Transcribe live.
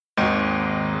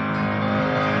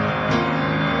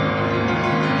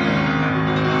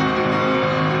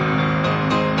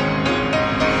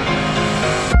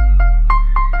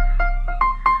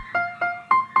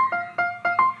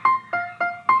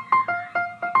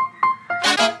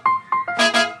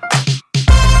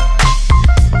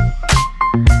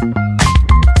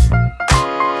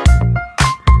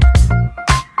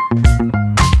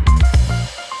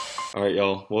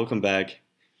welcome back.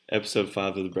 Episode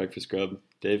 5 of the Breakfast Grub.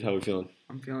 Dave, how are we feeling?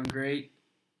 I'm feeling great.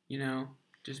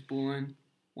 Just booling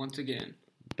once again.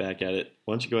 Back at it.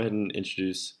 Why don't you go ahead and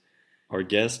introduce our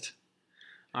guest?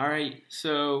 All right,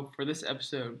 so for this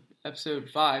episode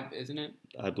 5, isn't it?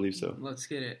 I believe so. Let's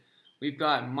get it. We've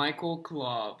got Michael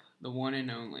Kallab, the one and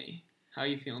only. How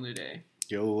you feeling today?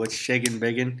 Yo, what's shaking,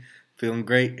 bacon? Feeling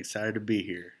great. Excited to be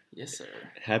here. Yes, sir.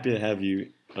 Happy to have you.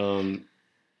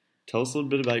 Tell us a little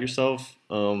bit about yourself,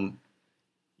 your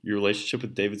relationship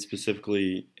with David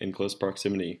specifically in close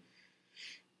proximity.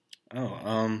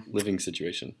 Living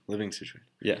situation.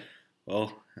 Yeah.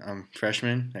 Well, I'm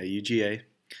freshman at UGA,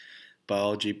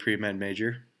 biology pre-med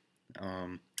major.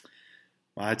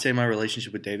 I'd say my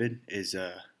relationship with David is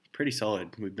pretty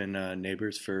solid. We've been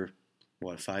neighbors for,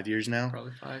 5 years now?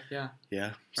 Probably 5, yeah.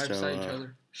 Yeah. Right beside each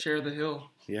other. Share the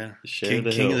hill. Yeah. King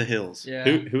of the hills. Yeah.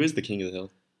 Who is the king of the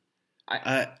hill?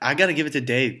 I got to give it to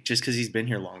Dave just because he's been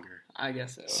here longer. I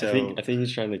guess so. I think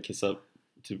he's trying to kiss up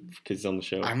to because he's on the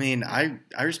show. I mean, I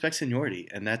respect seniority,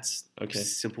 and that's okay.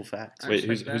 Simple facts. Wait,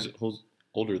 who's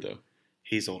older though?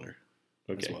 He's older.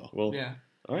 Okay. As well. Well, yeah.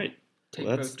 All right. Take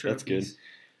Well, both that's good.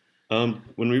 trophies.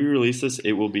 When we release this,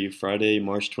 it will be Friday,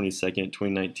 March 22nd,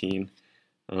 2019.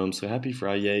 So happy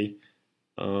Friday.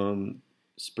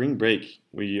 Spring break.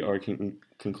 We are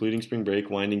concluding spring break,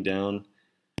 winding down.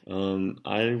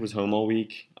 I was home all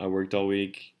week. I worked all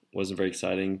week. Wasn't very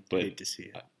exciting, but Hate to see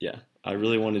it. Yeah, I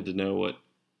really wanted to know what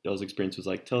y'all's experience was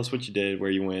like. Tell us what you did,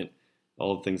 where you went,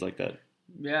 all the things like that.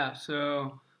 Yeah,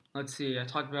 so let's see. I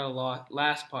talked about a lot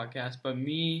last podcast, but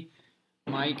me,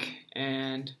 Mike,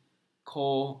 and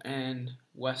Cole and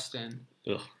Weston.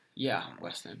 Ugh. Yeah,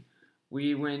 Weston.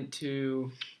 We went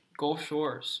to Gulf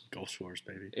Shores. Gulf Shores,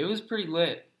 baby. It was pretty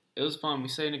lit. It was fun. We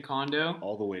stayed in a condo.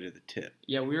 All the way to the tip.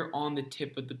 Yeah, we were on the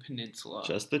tip of the peninsula.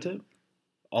 Just the tip?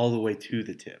 All the way to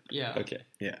the tip. Yeah. Okay.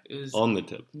 Yeah. It was on the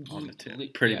tip. On the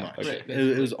tip. Pretty much. Okay. Right,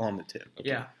 It was on the tip. Okay.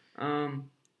 Yeah.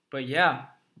 But yeah,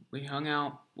 we hung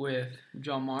out with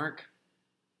John Mark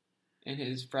and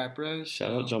his frat bros.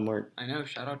 Shout out John Mark. I know.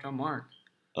 Shout out John Mark.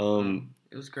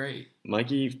 It was great.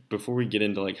 Mikey, before we get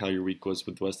into how your week was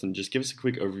with Weston, just give us a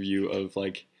quick overview of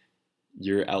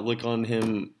your outlook on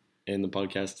him and the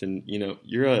podcast. And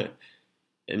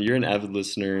you're an avid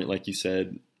listener, like you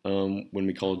said when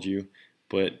we called you.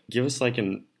 But give us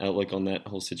an outlook on that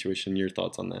whole situation. Your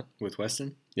thoughts on that with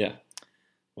Weston? Yeah.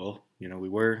 Well, we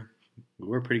were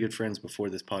pretty good friends before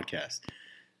this podcast.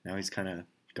 Now he's kind of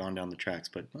gone down the tracks,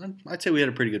 but I'd say we had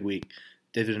a pretty good week.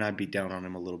 David and I beat down on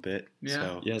him a little bit. Yeah.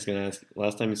 So. Yeah, I was gonna ask.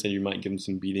 Last time you said you might give him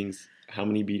some beatings. How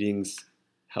many beatings?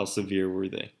 How severe were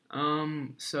they?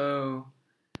 So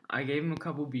I gave him a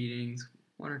couple beatings,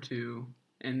 1 or 2,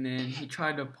 and then he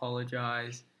tried to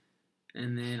apologize,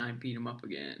 and then I beat him up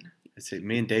again. I'd say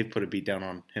me and Dave put a beat down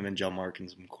on him and John Mark in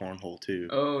some cornhole too.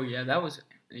 Oh yeah,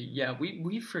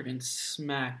 we freaking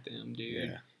smacked him, dude.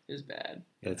 Yeah. It was bad.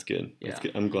 That's good. Yeah. That's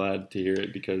good. I'm glad to hear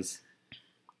it because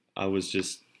I was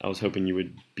hoping you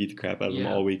would beat the crap out of him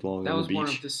all week long that on was the beach. one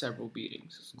of the several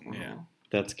beatings. Yeah.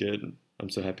 That's good. I'm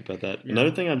so happy about that. Yeah.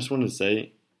 Another thing I just wanted to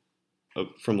say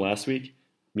from last week,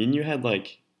 me and you had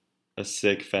a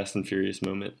sick Fast and Furious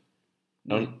moment.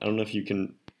 I don't know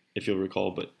if you'll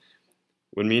recall, but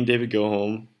when me and David go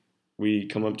home, we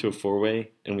come up to a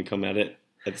 4-way and we come at it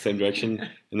at the same direction,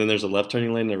 and then there's a left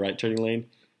turning lane and a right turning lane,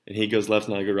 and he goes left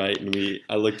and I go right, and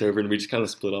I looked over and we just kind of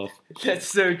split off. That's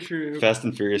so true. Fast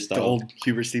and Furious style. The old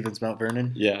Hubert Stevens Mount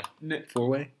Vernon? Yeah.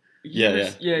 4-way?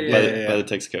 Yeah. By the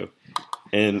Texaco.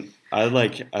 And I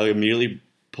immediately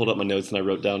pulled up my notes and I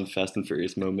wrote down Fast and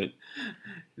Furious moment.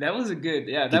 That was a good,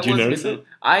 Did you notice it?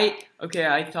 I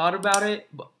thought about it,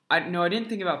 but I didn't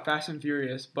think about Fast and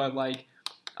Furious, but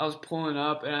I was pulling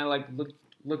up and I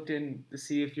looked in to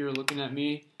see if you were looking at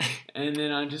me, and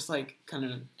then I just kind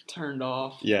of turned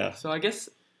off. Yeah. So I guess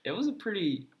it was a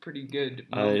pretty good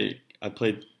moment. I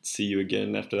played See You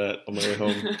Again after that on my way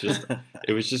home.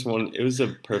 It was a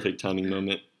perfect timing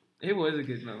moment. It was a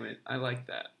good moment. I like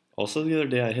that. Also, the other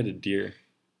day I hit a deer.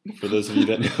 For those of you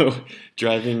that know,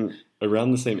 driving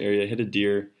around the same area, I hit a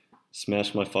deer,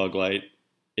 smashed my fog light.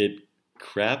 It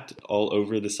crapped all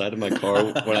over the side of my car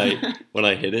when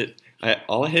I hit it.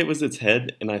 All I hit was its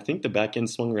head, and I think the back end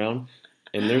swung around,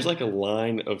 and there's a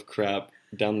line of crap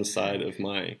down the side of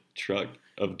my truck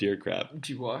of deer crap. Did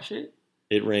you wash it?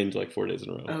 It rained 4 days in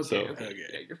a row. Okay.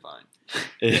 Yeah, you're fine.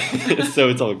 So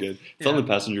it's all good. It's on Yeah. the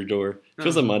passenger door. If it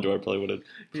was on my door, I probably would have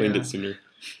cleaned it sooner.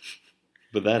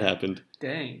 But that happened.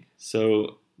 Dang.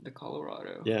 So The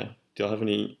Colorado. yeah. Do y'all have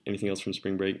anything else from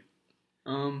spring break?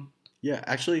 Yeah,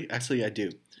 actually I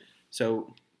do.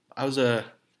 So I was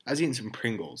eating some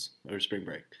Pringles over spring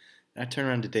break. And I turned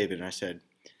around to David and I said,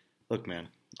 Look, man,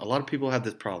 a lot of people have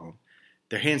this problem.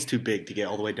 Their hand's too big to get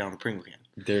all the way down the Pringle can.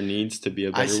 There needs to be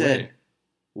a better I said, way.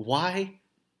 why?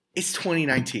 It's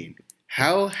 2019.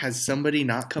 How has somebody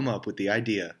not come up with the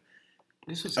idea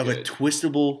This was of good. a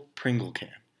twistable Pringle can?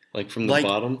 Like from the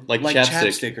bottom? Like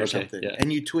chapstick or Okay, something. yeah.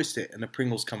 And you twist it and the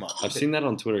Pringles come up. I've seen that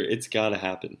on Twitter. It's got to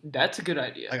happen. That's a good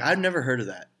idea. Like, I've never heard of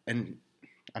that. And,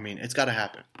 I mean, it's got to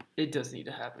happen. It does need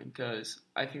to happen because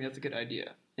I think that's a good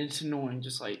idea. And it's annoying,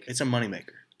 just like. It's a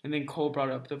moneymaker. And then Cole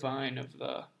brought up the vine of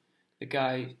the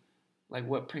guy, like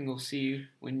what Pringles see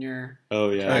when you're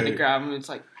trying to grab them. It's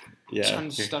like trying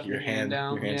to stuff your hand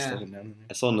down. Your hand stuffing down.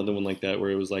 I saw another one like that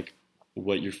where it was like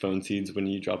what your phone sees when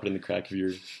you drop it in the crack of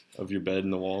your bed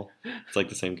in the wall. It's like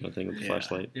the same kind of thing with the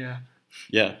flashlight. Yeah.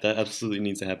 Yeah, that absolutely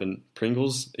needs to happen.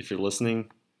 Pringles, if you're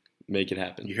listening, make it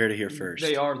happen. You heard it here first.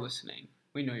 They are listening.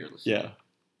 We know you're listening. Yeah,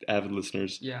 avid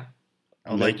listeners. Yeah.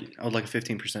 I would like a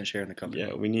 15% share in the company.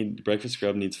 Yeah, we need Breakfast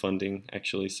Grub needs funding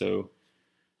actually. So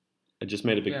I just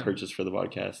made a big purchase for the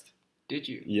podcast. Did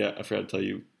you? Yeah, I forgot to tell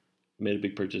you. Made a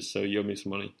big purchase, so you owe me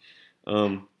some money.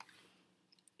 All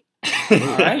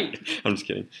right. I'm just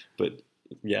kidding, but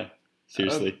yeah,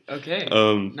 seriously. Okay.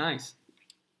 Nice.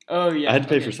 Oh yeah. I had to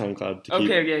pay for SoundCloud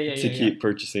to keep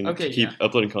purchasing, to keep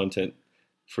uploading content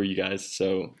for you guys.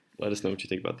 So let us know what you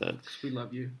think about that. We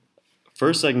love you.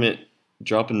 First segment,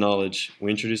 dropping knowledge.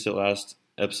 We introduced it last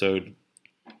episode.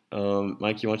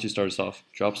 Mikey, why don't you start us off?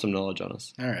 Drop some knowledge on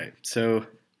us. All right. So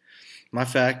my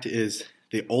fact is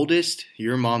the oldest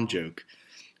your mom joke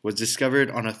was discovered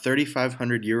on a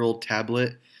 3,500-year-old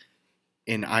tablet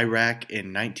in Iraq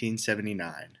in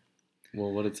 1979.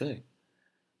 Well, what did it say?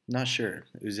 Not sure.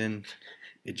 It was in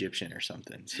Egyptian or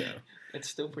something. So it's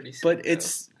still pretty sick, but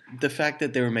it's the fact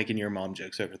that they were making your mom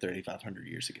jokes over 3,500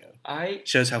 years ago.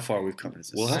 Shows how far we've come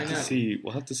as a society.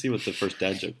 We'll have to see what the first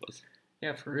dad joke was.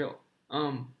 Yeah, for real.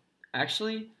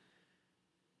 Actually,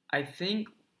 I think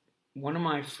one of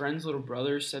my friend's little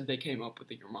brothers said they came up with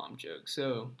the your mom joke.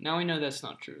 So now we know that's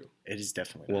not true. It is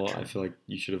definitely not true. I feel like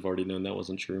you should have already known that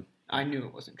wasn't true. I knew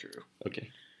it wasn't true. Okay.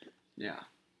 Yeah.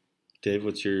 Dave,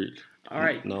 what's your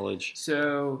knowledge?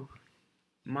 So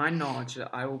my knowledge that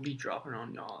I will be dropping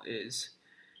on y'all is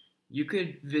you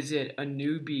could visit a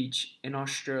new beach in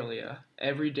Australia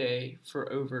every day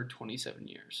for over 27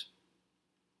 years.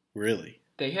 Really?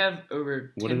 They have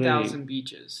over 10,000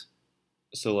 beaches.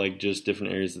 So, like, just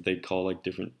different areas that they call, like,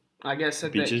 different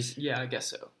beaches? I guess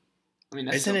so. I mean,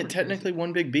 isn't it technically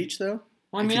one big beach, though?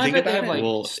 Well, I mean, I bet they have, like,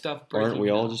 stuff breaking aren't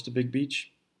we all just a big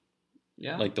beach?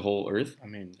 Yeah. Like, the whole Earth? I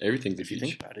mean, everything's a beach. If you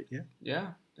think about it, yeah. Yeah,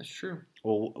 that's true.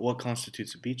 Well, what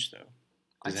constitutes a beach, though?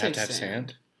 Does it have to have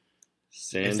sand?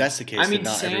 Sand? If that's the case, then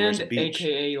not everywhere's a beach.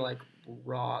 A.k.a., like,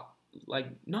 rock. Like,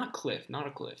 not a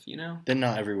cliff, you know? Then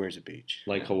not everywhere's a beach.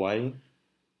 Like Hawaii?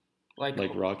 Like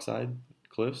rockside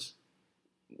cliffs?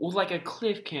 Well, like a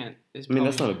cliff can't. That's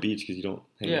not a beach because you don't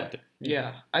hang out there.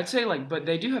 Yeah, I'd say but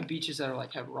they do have beaches that are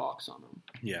like have rocks on them.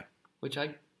 Yeah, which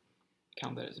I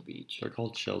count that as a beach. They're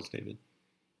called shells, David.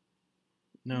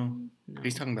 No,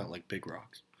 he's talking about like big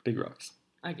rocks. Big rocks.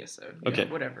 I guess so. Okay,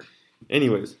 whatever.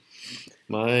 Anyways,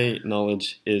 my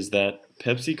knowledge is that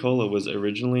Pepsi Cola was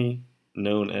originally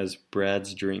known as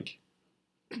Brad's drink.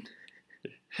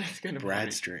 That's kind of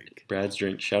Brad's drink. Brad's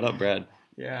drink. Shout out Brad.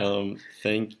 Yeah.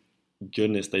 Thank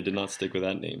goodness they did not stick with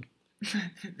that name.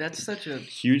 That's such a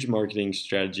huge marketing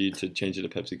strategy to change it to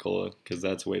Pepsi Cola because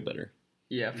that's way better.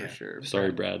 Yeah, for sure.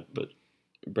 Sorry, Brad, but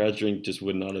Brad's drink just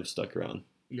would not have stuck around.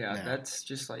 Yeah, that's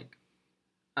just like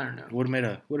I don't know. Would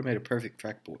have made a perfect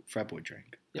frat boy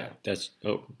drink. Yeah, that's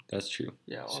true.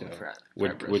 Yeah, all the frat.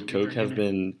 Would Coke have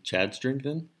been Chad's drink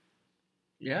then?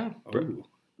 Yeah.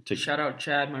 Shout out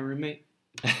Chad, my roommate.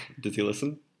 Does he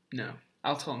listen? No.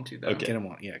 I'll tell him to, though. Okay. Get him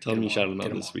on. Yeah. Tell him you shouted him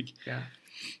out this week. Yeah.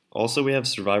 Also, we have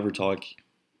Survivor Talk.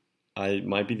 I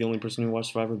might be the only person who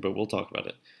watched Survivor, but we'll talk about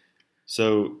it.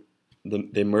 So,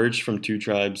 they merged from 2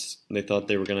 tribes. They thought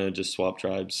they were going to just swap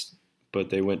tribes, but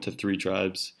they went to 3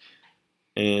 tribes.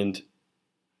 And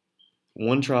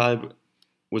 1 tribe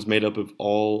was made up of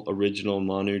all original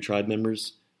Manu tribe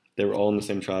members. They were all in the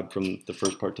same tribe from the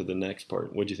first part to the next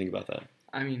part. What do you think about that?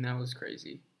 I mean, that was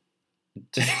crazy.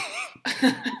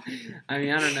 I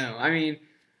mean, I don't know. I mean,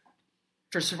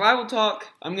 for Survival Talk,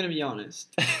 I'm going to be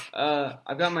honest.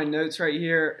 I've got my notes right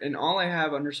here, and all I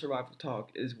have under Survival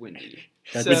Talk is Wendy.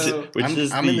 I'm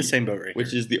in the same boat right here.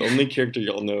 Which is the only character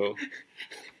y'all know.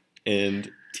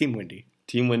 And Team Wendy.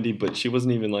 Team Wendy, but she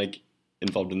wasn't even, like,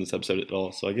 involved in this episode at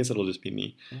all, so I guess it'll just be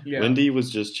me. Yeah. Wendy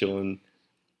was just chilling.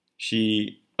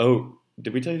 Did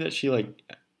we tell you that she, like,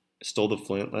 stole the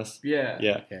flint last?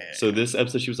 Yeah. So this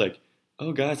episode, she was like,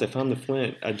 "Oh, guys, I found the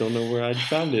flint. I don't know where I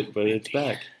found it, but it's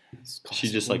back." She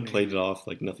just like played it off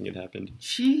like nothing had happened.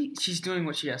 She's doing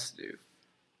what she has to do.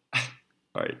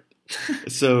 All right.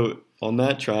 So on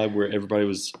that tribe where everybody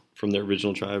was from the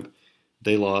original tribe,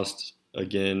 they lost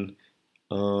again.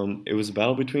 It was a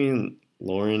battle between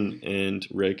Lauren and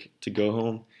Rick to go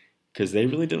home because they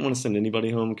really didn't want to send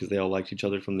anybody home because they all liked each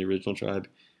other from the original tribe.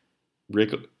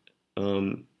 Rick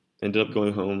ended up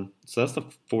going home. So that's the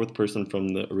fourth person from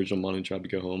the original Manu tribe to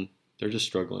go home. They're just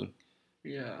struggling.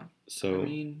 Yeah. So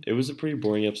it was a pretty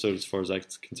boring episode as far as I'm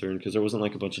concerned because there wasn't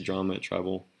like a bunch of drama at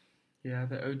tribal. Yeah,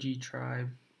 the OG tribe.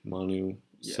 Manu.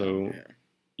 Yeah, so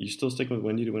you still stick with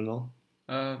Wendy to win it all?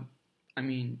 I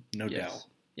mean, no doubt.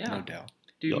 Yeah. No doubt.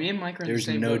 Dude, me and Mike are in There's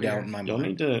the same no boat doubt here. in my mind. Y'all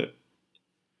need to,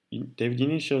 David, you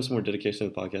need to show some more dedication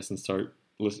to the podcast and start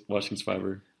watching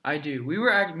Survivor. I do.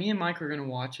 Me and Mike are going to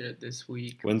watch it this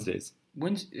week. Wednesdays.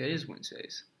 It is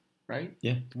Wednesdays, right?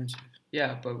 Yeah. Wednesdays.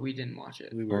 Yeah, but we didn't watch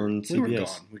it. On We were CBS.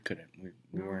 gone. We couldn't.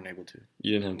 We weren't able to.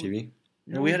 You didn't have TV?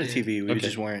 No, we had a did. TV. We Okay.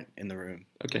 just weren't in the room.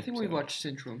 Okay. I think we watched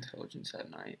Central Intelligence at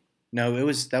night. No, that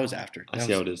was after. I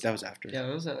see how it is. That was after. Yeah,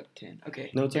 it was at like 10. Okay.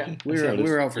 No, it's yeah. okay. We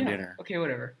were out for dinner. Okay,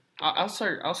 whatever. I'll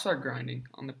start grinding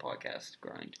on the podcast.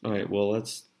 Grind. All right, well,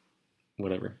 let's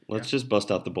just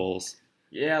bust out the bowls.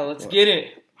 Yeah, let's get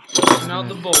it. Busting out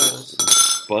the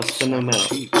bowls. Busting them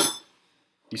out.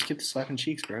 You skipped the slapping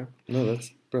cheeks, bro. No,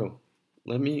 bro.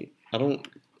 I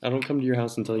don't come to your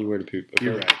house and tell you where to poop. Okay?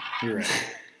 You're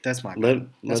right. That's my bad.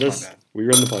 Let us. We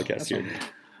run the podcast here.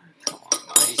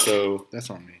 So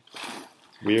that's on me.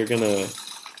 We are gonna.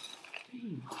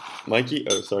 Mikey,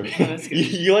 oh sorry. Oh, that's good.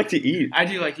 You like to eat. I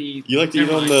do like to eat. You like to eat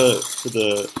for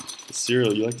the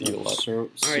cereal. You like to eat a lot.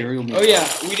 Cereal. Right. Oh yeah,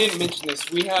 we didn't mention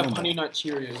this. We have Honey Nut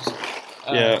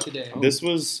Cheerios today. This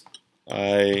was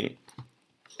I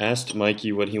asked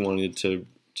Mikey what he wanted to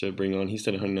bring on. He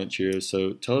said Honey Nut Cheerios.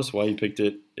 So tell us why you picked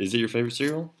it. Is it your favorite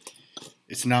cereal?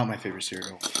 It's not my favorite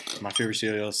cereal. My favorite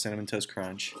cereal is Cinnamon Toast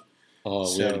Crunch.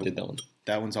 Oh, we already did that one.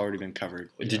 That one's already been covered.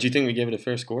 Did you think we gave it a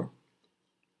fair score?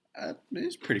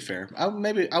 It's pretty fair. I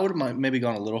would have maybe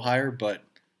gone a little higher, but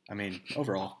I mean,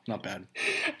 overall, not bad.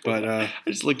 But I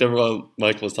just looked over while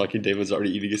Michael was talking. David was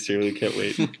already eating a cereal. Can't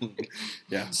wait.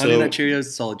 Yeah, so, Honey Nut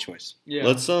Cheerios, solid choice. Yeah.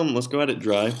 Let's go at it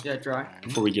dry. Yeah, dry.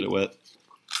 Before we get it wet.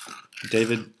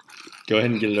 David, go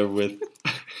ahead and get it over with.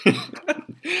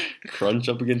 Crunch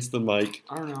up against the mic.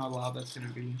 I don't know how loud that's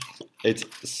gonna be. It's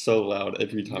so loud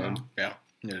every time. Yeah,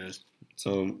 it is.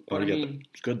 So But I mean,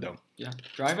 it's good though. Yeah,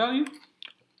 dry value,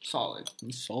 solid.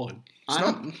 It's solid.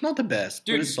 It's not the best,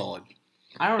 but it's solid.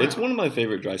 I don't know. It's one of my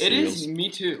favorite dry cereals. It is. Me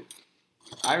too.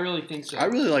 I really think so. I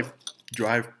really like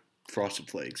dry Frosted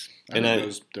Flakes.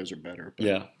 Those are better. But,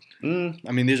 yeah.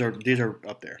 I mean, these are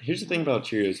up there. Here's the thing about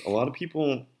Cheerios. A lot of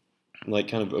people like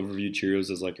kind of overview Cheerios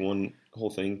as like one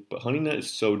whole thing, but Honey Nut is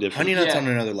so different. Honey Nut's on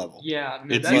another level. Yeah,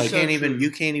 no, it's like,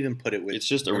 you can't even put it with. It's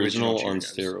just original on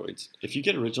Cheerios. steroids. If you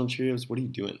get original Cheerios, what are you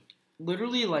doing?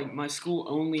 Literally, like my school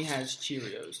only has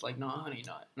Cheerios, like not Honey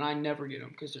Nut, and I never get them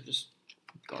because they're just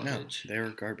garbage. No, they're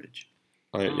garbage.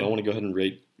 All right, y'all want to go ahead and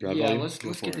rate dry value? Yeah, let's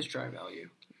get this dry value.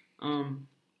 I'm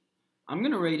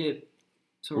gonna rate it.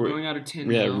 So we're going out of 10.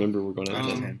 Yeah, now. remember we're going out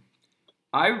of 10.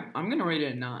 I'm gonna rate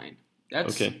it a 9.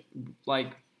 That's okay.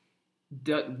 Like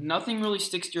nothing really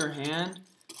sticks to your hand.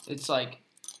 It's like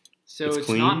it's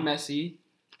clean. not messy.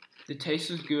 The taste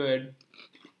is good.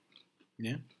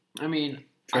 Yeah. I mean,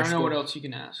 I don't know what else you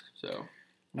can ask. So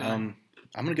I'm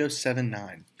gonna go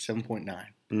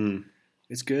 7.9.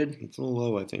 It's good. It's a little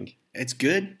low, I think. It's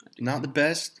good. Not the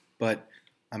best, but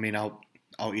I mean, I'll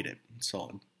eat it. It's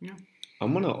solid. Yeah.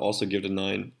 I'm gonna also give it a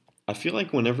 9. I feel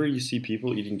like whenever you see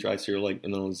people eating dry cereal like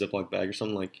in a Ziploc bag or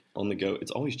something like on the go, it's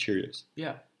always Cheerios.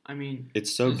 Yeah, I mean,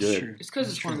 it's so good. True. It's because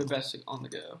it's one of the best on the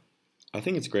go. I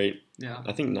think it's great. Yeah.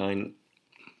 I think 9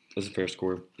 is a fair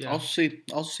score. Yeah. I also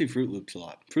see Fruit Loops a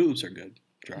lot. Fruit Loops are good.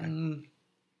 Dry. I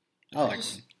like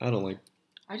them. I don't like.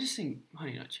 I just think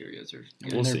Honey Nut Cheerios are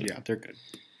good. We'll see. Yeah, they're good.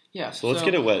 Yeah. So let's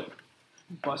get it wet.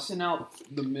 Busting out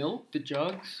the milk, the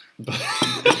jugs.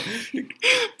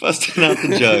 Busting out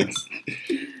the jugs.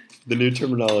 The new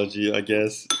terminology, I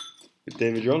guess.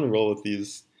 David, you're on a roll with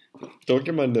these. Don't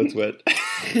get my notes wet.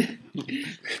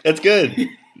 That's good.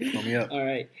 Pull me up. All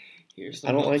right. Here's the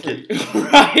I don't like it.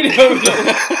 Right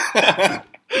over.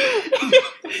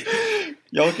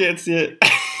 Y'all can't see it.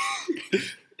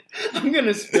 I'm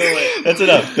gonna spill it. That's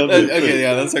enough. Okay,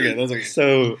 yeah, that's okay. That's okay.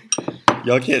 So,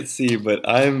 y'all can't see, but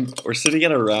we're sitting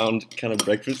at a round kind of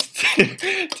breakfast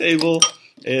table,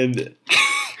 and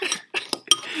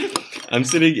I'm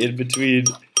sitting in between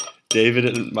David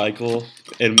and Michael,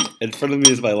 and in front of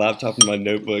me is my laptop and my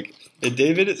notebook. And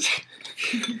David is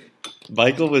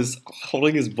Michael was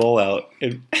holding his bowl out,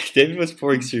 and David was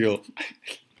pouring cereal.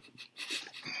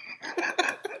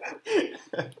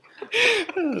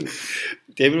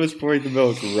 David was pouring the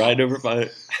milk right over my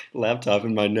laptop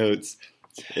and my notes,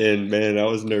 and man, I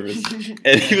was nervous.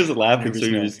 And he was laughing, so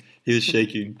he was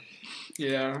shaking.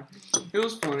 Yeah, it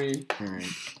was funny. All right.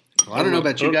 Well, I don't know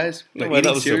about you guys, but that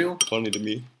eating was cereal, so funny to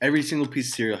me. every single piece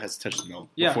of cereal has to touch the milk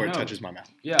before it touches my mouth.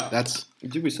 Yeah. That's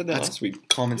Dude, we said that last week.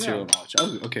 common cereal knowledge.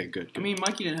 Oh, okay, good. I mean,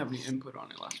 Mikey didn't have any input on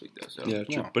it last week, though, so. Yeah,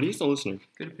 true. But he's a listener.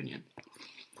 Good opinion.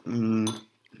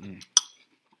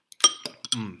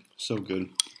 So good.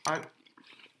 I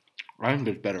think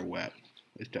it's better wet.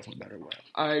 It's definitely better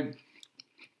wet.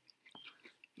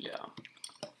 Yeah.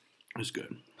 It's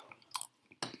good.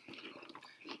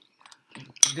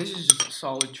 This is just a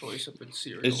solid choice of a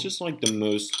cereal. It's just like the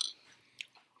most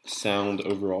sound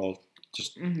overall,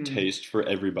 just taste for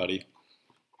everybody.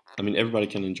 I mean, everybody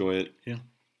can enjoy it. Yeah.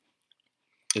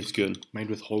 It's good. Made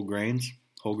with whole grains,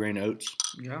 whole grain oats.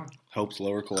 Yeah. Helps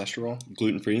lower cholesterol.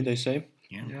 Gluten-free, they say.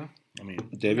 Yeah. I mean,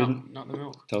 David, Not the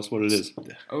milk. tell us what it is.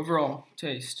 Overall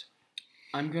taste,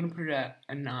 I'm gonna put it at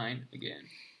a 9 again.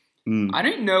 Mm. I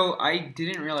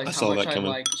didn't realize I how saw much that I coming.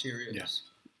 like Cheerios. Yeah.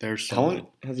 They're How so long good.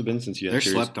 has it been since you had They're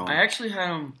Cheerios? slept on. I actually had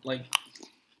them like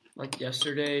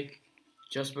yesterday,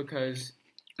 just because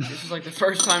this is like the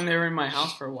first time they were in my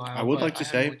house for a while. I would but like to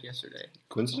had say- them, like, yesterday.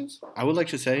 Coincidence? I would like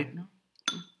to say, No.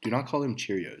 do not call them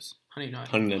Cheerios. Honey nut.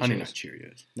 Honey Nut Honey Cheerios. Nut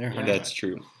Cheerios. They're Yeah. Honey That's Nut.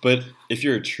 true. But if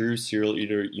you're a true cereal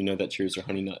eater, you know that Cheerios are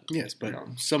Honey Nut. Yes, but Yeah.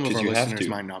 some of 'Cause our you have listeners to.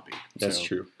 might not be. That's So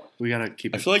true. We gotta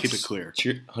keep I it, feel like keep it clear.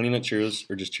 Honey Nut Cheerios,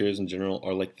 or just Cheerios in general,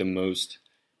 are like the most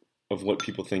of what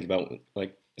people think about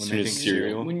like When as they soon as think cereal.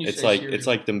 cereal. When you It's say like cereal. it's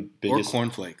like the Or biggest.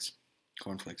 cornflakes.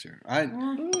 Cornflakes are.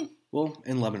 Well,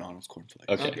 in Lebanon, it's cornflakes.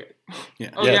 Okay.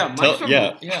 Yeah. Oh Yeah, yeah, tell- mine's from,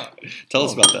 yeah. yeah. Tell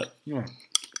us about that. Yeah.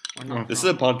 Why not? This is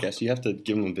a podcast. You have to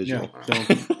give them a visual. Yeah.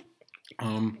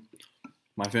 So,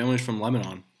 my family's from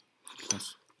Lebanon.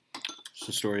 That's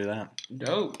the story of that.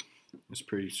 Dope. It's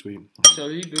pretty sweet. So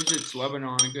he visits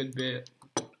Lebanon a good bit.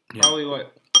 Yeah. Probably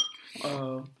what?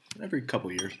 Every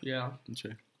couple years, Yeah. I'd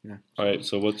say. All right.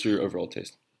 So, what's your overall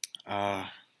taste? I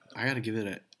gotta give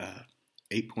it a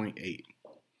 8.8.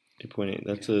 8.8.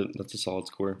 That's a solid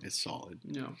score. It's solid.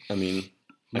 No. I mean,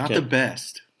 Not the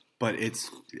best, but it's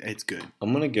good.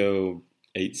 I'm gonna go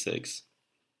 8.6.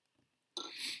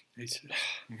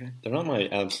 Okay. They're not my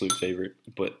absolute favorite,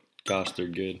 but gosh, they're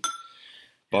good.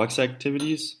 Box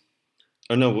activities?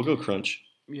 Oh no, we'll go crunch.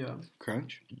 Yeah.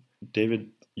 Crunch. David,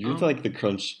 you're like the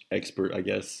crunch expert, I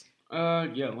guess.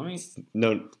 Yeah. Let me.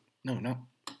 No. No.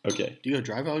 Okay. Do you go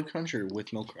dry valley crunch or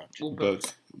with milk crunch? We'll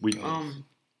Both. We. I'm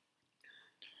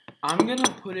gonna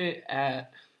put it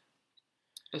at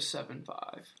a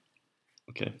 7.5.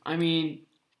 Okay. I mean,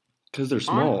 Because they're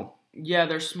small. yeah,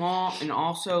 they're small, and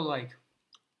also like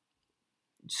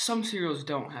some cereals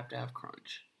don't have to have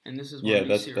crunch, and this is one Yeah, of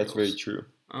these that's very cereals. true.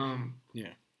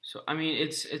 Yeah. So I mean,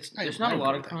 it's I there's not a agree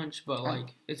lot of with that. crunch, but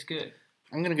like it's good.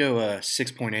 I'm gonna go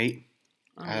 6.8.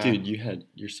 Dude,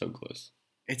 you're so close.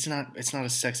 It's not a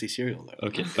sexy cereal though.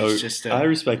 Okay. It's just I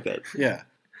respect that. yeah.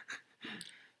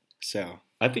 So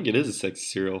I think it is a sexy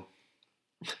cereal.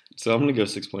 So I'm gonna go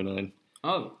 6.9.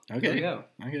 Oh, okay. there you go.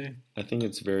 Okay. I think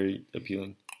it's very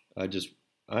appealing.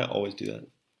 I always do that.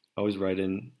 I always write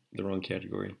in the wrong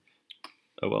category.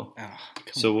 Oh well.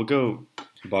 So we'll go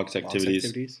box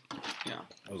activities. Yeah.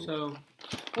 Oh. So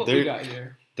what They're- we got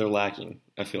here? They're lacking,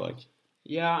 I feel like.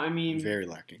 Yeah, I mean, Very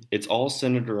lacking. It's all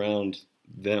centered around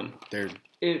them. They're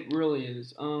it really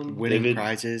is. winning David,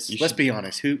 prizes. you Let's should- be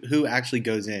honest. Who actually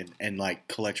goes in and like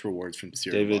collects rewards from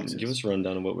cereal David, boxes? give us a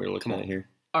rundown of what we're looking Come at on. here.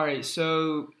 All right,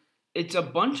 so it's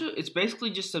it's basically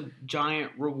just a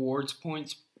giant rewards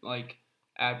points like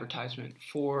advertisement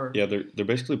for Yeah, they're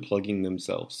basically plugging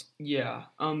themselves.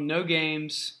 no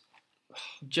games,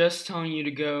 just telling you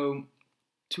to go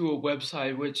to a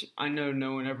website, which I know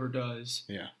no one ever does.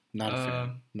 Yeah. Not a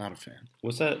fan. Not a fan.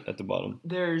 What's that at the bottom?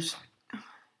 There's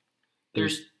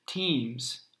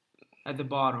teams at the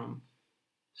bottom.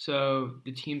 So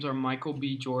the teams are Michael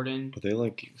B. Jordan. Are they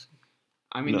like?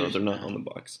 I mean, No, they're not on the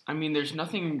box. I mean, there's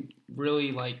nothing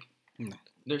really like. No.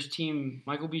 There's team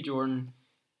Michael B. Jordan,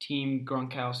 team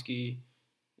Gronkowski,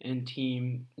 and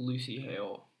team Lucy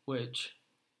Hale, which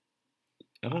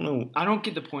I don't know. I don't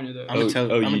get the point of those. I'm gonna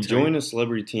tell you you. join a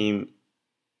celebrity team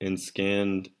and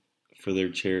scanned for their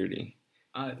charity.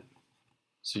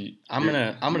 So I'm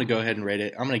gonna go ahead and rate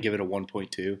it. I'm gonna give it a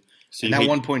 1.2. So And that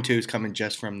 1.2 is coming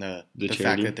just from the fact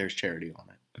charity? that there's charity on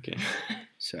it. Okay.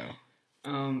 So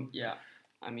Yeah.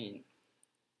 I mean,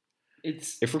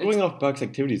 it's If we're going off box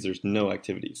activities, there's no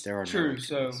activities. there are True, no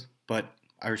so- activities. But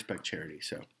I respect charity,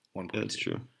 so 1.2. That's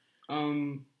true.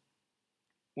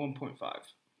 1.5.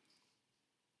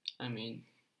 I mean,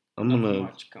 I'm nothing gonna.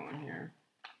 much going here.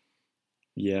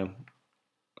 Yeah.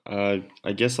 I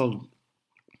guess I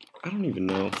don't even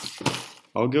know.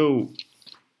 I'll go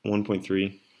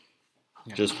 1.3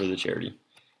 just for the charity.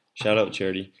 Shout out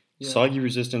charity. Yeah. Soggy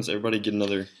resistance. Everybody get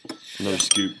another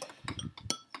scoop.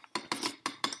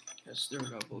 Just stir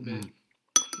it up a little bit.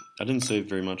 I didn't save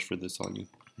very much for this soggy.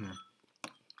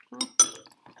 Yeah.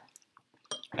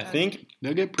 I think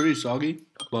They get pretty soggy,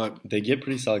 but they get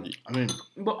pretty soggy. I mean,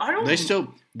 But I don't.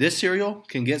 this cereal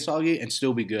can get soggy and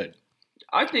still be good.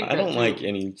 I think I don't too. like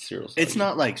any cereal soggy. It's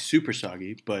not like super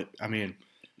soggy, but I mean,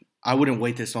 I wouldn't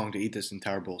wait this long to eat this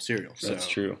entire bowl of cereal. That's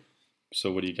true.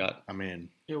 So what do you got? I mean,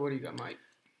 Yeah, what do you got, Mike?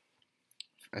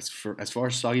 as far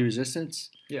as soggy resistance,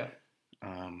 Yeah.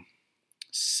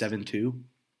 7.2.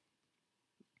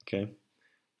 Okay.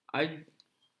 I'd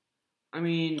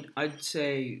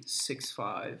say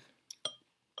 6.5.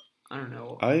 I don't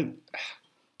know. I'm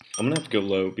gonna have to go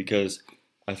low because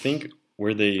I think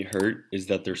where they hurt is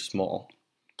that they're small,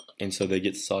 and so they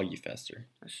get soggy faster.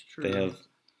 That's true. They have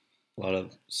a lot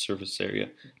of surface area.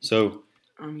 So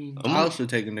I mean, I'm I gonna- also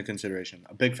take into consideration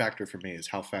a big factor for me is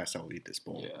how fast I'll eat this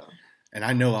bowl, yeah. and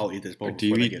I know I'll eat this bowl. do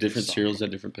you before they eat get different soggy. cereals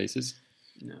at different paces?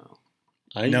 No.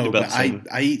 I eat No, about but the same.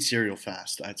 I eat cereal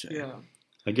fast. I'd say. Yeah.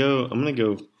 I'm gonna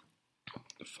go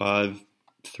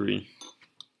 5.3.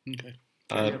 Okay.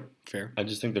 Fair. I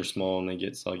just think they're small and they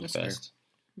get soggy That's fair. fast.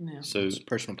 Yeah. So It's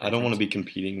personal I don't want to preference. be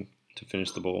competing to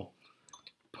finish the bowl.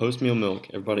 Post meal milk,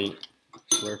 everybody get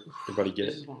This it.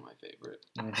 is one of my favorite.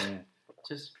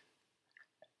 Just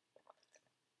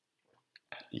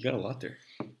You got a lot there.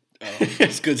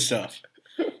 It's good stuff.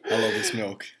 I love this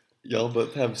milk. Y'all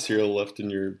both have cereal left in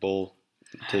your bowl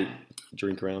to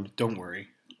drink around. Don't worry.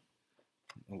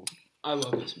 I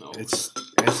love this milk.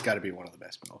 It's got to be one of the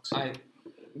best milks.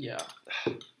 Yeah.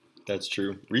 That's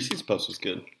true. Reese's Puffs was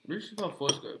good. Reese's Puffs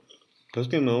was good.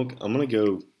 Post meal milk, I'm gonna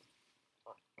go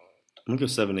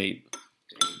 7.8. Dang,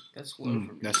 that's low for me.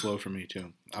 That's low for me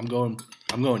too. I'm going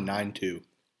 9.2.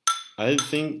 I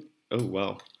think. Oh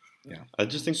wow. Yeah. I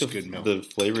just think It's good milk. the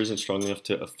flavor isn't strong enough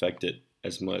to affect it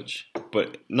as much.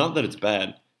 But not that it's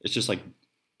bad. It's just like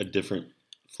a different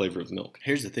flavor of milk.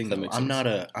 Here's the thing, That though. makes I'm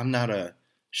sense. not a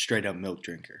straight up milk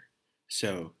drinker.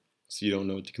 So So you don't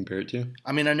know what to compare it to.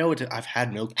 I mean, I know I've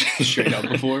had milk straight up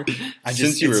before.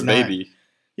 Since you were a it's not- baby.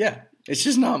 Yeah, it's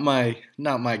just not my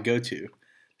go to.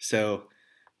 So,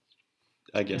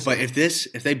 I guess. but if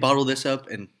they bottle this up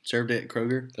and served it at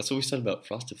Kroger, That's what we said about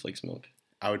Frosted Flakes milk.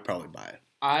 I would probably buy it.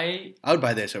 I I would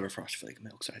buy this over Frosted Flake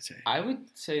milks. I'd say.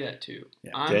 would say that too.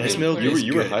 Yeah. I'm Dang, This gonna milk put you it- were is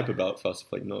you were good. hype about Frosted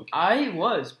Flake milk. I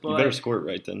was, but You better score it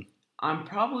right then. I'm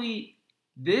probably.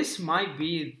 This might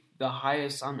be the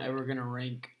highest I'm ever gonna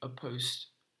rank a post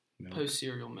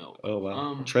cereal milk. Oh wow.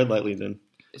 Um, Tread lightly then.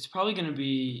 It's probably gonna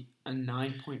be a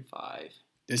 9.5.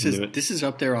 This Knew it. is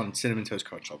up there on Cinnamon Toast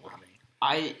Crunch level for me.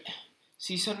 I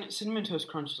see cinnamon toast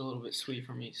crunch is a little bit sweet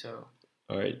for me, so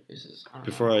All right. this is. I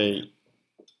don't know.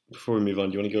 Before we move on,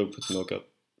 do you want to go put the milk up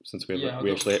since we have Yeah, I'll we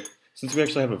go.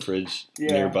 actually have a fridge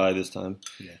Yeah. nearby this time.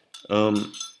 Yeah. No.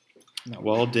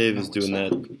 While Dave is No, doing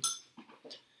it's that,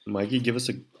 Mikey, give us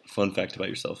a fun fact about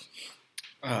yourself.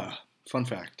 Fun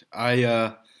fact: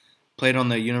 I played on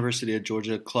the University of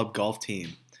Georgia club golf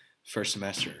team first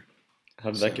semester.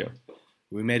 How did that go?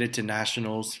 We made it to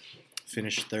nationals,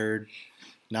 finished third.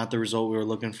 Not the result we were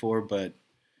looking for, but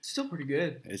It's still pretty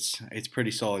good. it's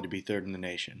pretty solid to be third in the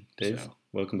nation. Dave, So,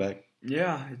 welcome back.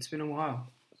 Yeah, it's been a while.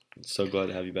 So glad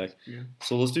to have you back. Yeah.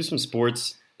 So let's do some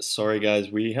sports. Sorry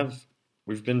guys,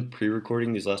 we've been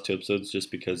pre-recording these last two episodes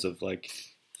just because of like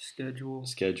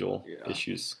schedule Yeah.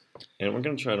 issues, and we're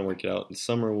gonna try to work it out. The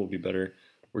summer will be better.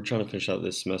 We're trying to finish out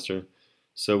this semester,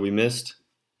 so we missed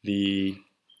the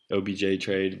OBJ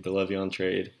trade, the Le'Veon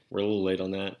trade. We're a little late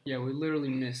on that. Yeah, we literally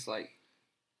missed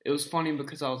it was funny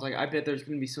because I was like, I bet there's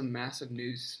gonna be some massive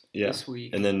news this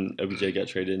week. And then OBJ got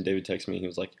traded, and David texted me. He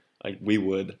was like, we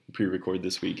would pre-record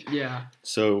this week. Yeah.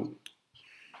 So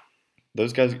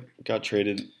those guys got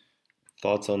traded.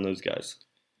 Thoughts on those guys?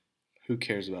 who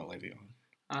cares about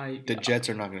Le'Veon? The yeah, Jets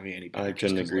are not going to be any better. I just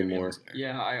couldn't 'cause agree Le'Veon's more. there.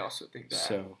 Yeah, I also think that.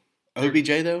 So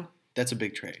OBJ though, that's a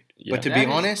big trade. Yeah. But to That be is-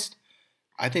 honest,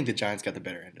 I think the Giants got the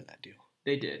better end of that deal.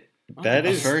 They did. That A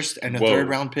is first and a whoa. third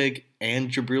round pick and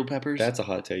Jabril Peppers. That's a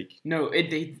hot take. No,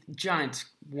 the Giants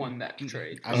won that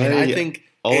trade. I mean, I I- think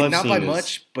all I've not by seen is-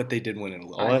 much, but they did win it a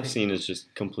little. All I I've think- seen is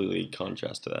just completely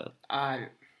contrast to that. I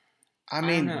don't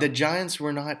mean, know. the Giants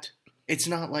were not. It's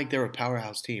not like they're a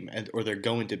powerhouse team, or they're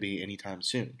going to be anytime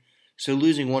soon. So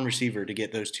losing one receiver to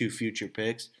get those two future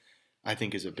picks, I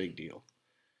think, is a big deal.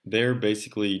 they're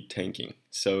basically tanking.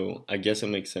 So I guess it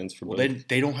makes sense for Well, both.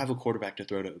 they don't have a quarterback to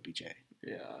throw to OBJ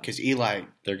Yeah. because Eli.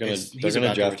 They're gonna he's draft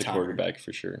about to a retire. quarterback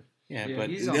for sure. Yeah, Yeah, but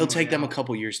he's on it'll the take way them a out.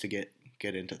 couple years to get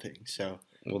into things. So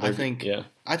Well, I think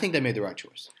they made the right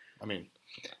choice. I mean,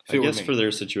 if I it were guess me. for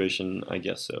their situation, I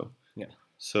guess so. Yeah.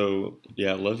 So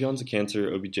yeah, Le'Veon's a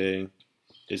cancer. OBJ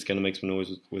is gonna make some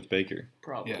noise with Baker.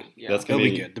 Probably. Yeah. Yeah. That's they'll gonna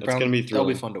be be good. that's gonna be They'll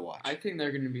thrilling. be fun to watch. I think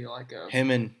they're going to be like a. Him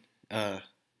and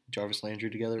Jarvis Landry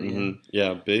together again.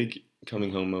 Yeah, big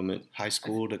coming home moment. High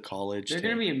school to college. They're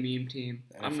going to be a meme team.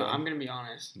 I'm NFL. going to be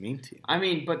honest. meme team. I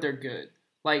mean, but they're good.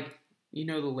 Like, the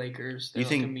Lakers. They're You like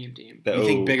think- a meme team. You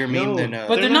think bigger meme than But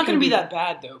They're they're not not going gonna to be be- that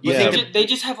bad, though. You But think they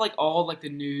just have, like, all, like, the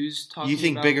news talking you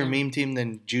think about bigger them. meme team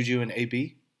than Juju and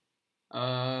AB?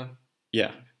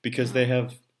 Yeah, because they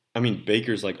have. I mean,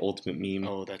 Baker's like ultimate meme,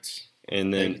 Oh, that's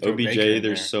and then they throw OBJ. Baker in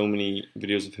There's there. so many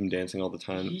videos of him dancing all the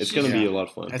time. He's It's gonna just- be Yeah. a lot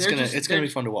of fun. That's They're gonna just- it's gonna be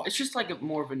they're- fun to watch. It's just, like,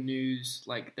 more of a news.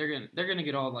 Like, they're gonna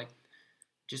get all, like,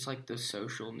 just, like, the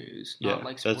social news. Not, Yeah,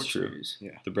 like, that's sports true. news.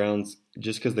 The Browns,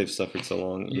 just because they've suffered so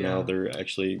long, Yeah. now they're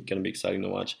actually gonna be exciting to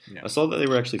watch. Yeah. I saw that they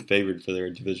were actually favored for their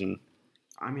division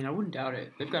I mean, I wouldn't doubt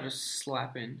it. They've got a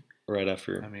slapping right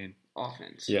after. I mean,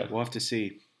 offense. Yeah, we'll have to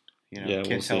see. Yeah, Can't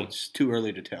we'll tell. see. It's too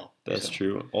early to tell. that's So,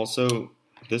 true. Also,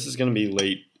 this is gonna be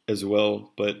late as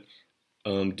well, but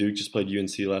Duke just played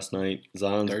UNC last night.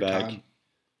 Zion's Third back. time.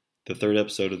 The third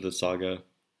episode of the saga.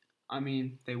 I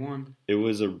mean, they won. It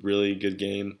was a really good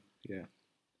game. Yeah.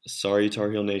 Sorry,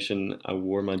 Tar Heel Nation. I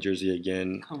wore my jersey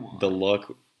again. Come on. The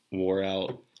luck wore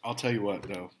out. I'll tell you what,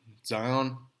 though.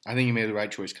 Zion, I think he made the right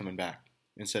choice coming back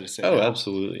instead of sitting Oh, out.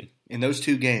 absolutely. In those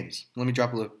two games, let me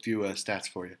drop a few stats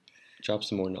for you. Drop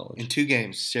some more knowledge. In 2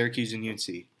 games, Syracuse and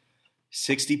UNC,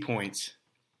 60 points,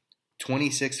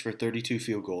 26 for 32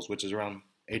 field goals, which is around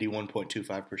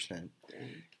 81.25%.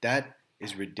 That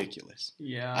is ridiculous.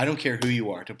 Yeah. I don't care who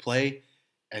you are. To play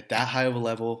at that high of a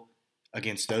level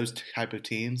against those type of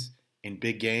teams in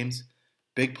big games,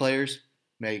 big players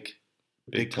make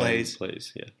big time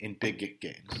plays yeah. in big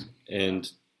games. And,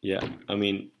 yeah, I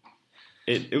mean,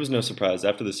 it was no surprise.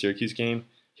 After the Syracuse game,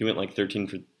 he went like 13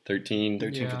 for 13.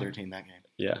 13 for Yeah. 13 that game.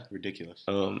 Yeah. Ridiculous.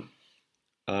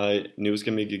 I knew it was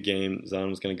going to be a good game. Zion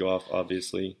was going to go off,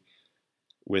 obviously,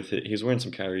 with it. He was wearing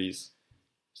some Kyries.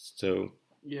 So,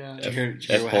 Yeah. Did you hear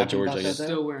F. what Paul happened George, about I that, guess. though?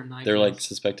 Still wearing Nike. they're like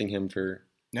suspecting him for.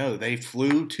 No, they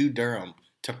flew to Durham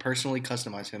to personally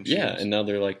customize him shoes. Yeah, and now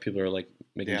they're like, people are like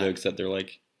making Yeah. jokes that they're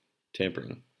like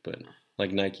tampering. But,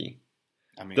 like Nike.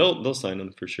 I mean, They'll sign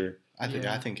him for sure. I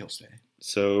Yeah. think he'll stay.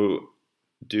 So,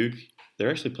 Duke, they're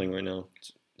actually playing right now.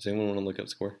 Does anyone want to look up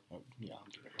score? Oh, yeah, I'll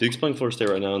do it. Duke's playing Florida State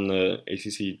right now in the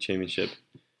ACC championship.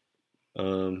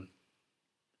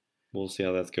 We'll see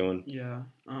how that's going. Yeah.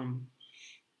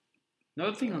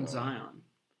 Another thing on Zion.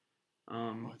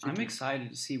 I'm excited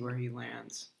to see where he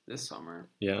lands this summer.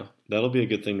 Yeah, that'll be a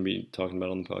good thing to be talking about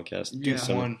on the podcast. Yeah. Duke's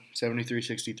won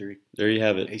 73-63. There you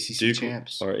have it. ACC Duke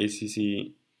champs. are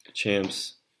ACC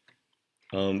champs.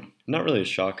 Not really a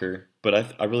shocker, but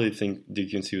I really think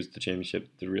Duke UNC was the championship,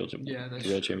 the real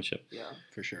championship. Yeah.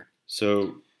 For sure.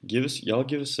 So give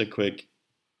us a quick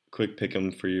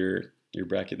pick'em for your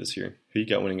bracket this year. Who you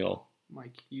got winning it all?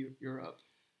 Mike, you're up.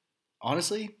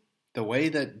 Honestly, the way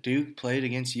that Duke played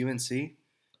against UNC,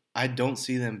 I don't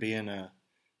see them being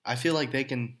I feel like they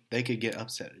could get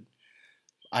upsetted.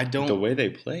 I don't. The way they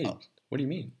played. What do you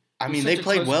mean? I It mean, was they such a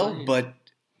played close well, game. but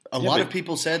a Yeah, lot but- of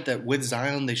people said that with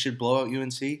Zion they should blow out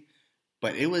UNC.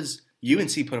 But it was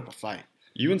UNC put up a fight.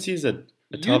 UNC is a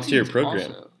top tier UNC's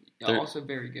program. Also, also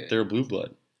very good. They're a blue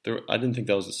blood. I didn't think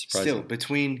that was a surprise. Still,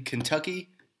 between Kentucky,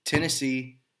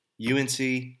 Tennessee,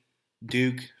 UNC,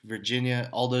 Duke, Virginia,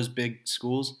 all those big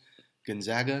schools,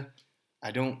 Gonzaga,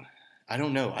 I don't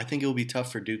know. I think it will be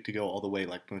tough for Duke to go all the way,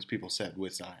 like most people said,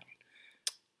 with Zion.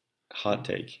 Hot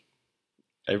take.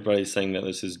 Everybody's saying that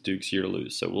this is Duke's year to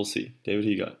lose, so we'll see. David,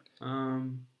 who you got?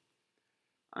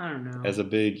 I don't know. As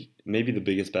maybe the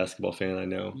biggest basketball fan I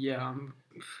know, Yeah, I'm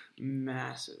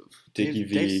massive. Dickie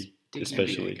V, Dave's Dickie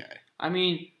especially. NBA guy. I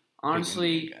mean, Big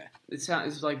honestly, NBA guy.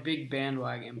 it's like big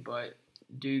bandwagon, but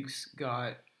Duke's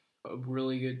got a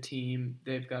really good team.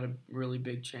 They've got a really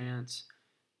big chance.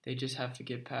 They just have to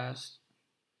get past.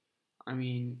 I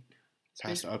mean, it's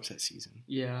Past the upset season.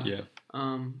 yeah. Yeah.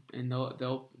 And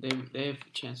they have a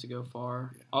chance to go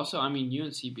far. Yeah. Also, I mean,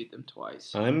 UNC beat them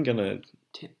twice. I'm gonna.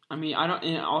 I mean, I don't.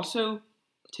 And also,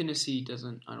 Tennessee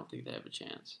doesn't. I don't think they have a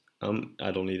chance.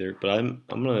 I don't either, but I'm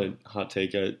gonna hot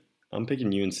take. I'm picking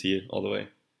UNC all the way.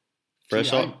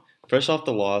 Fresh off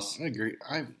the loss, I agree.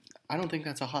 I don't think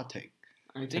that's a hot take.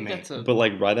 I think me. that's a. but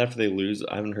like right after they lose,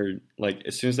 I haven't heard. Like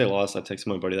as soon as they lost, I texted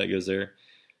my buddy that goes there.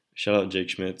 Shout out Jake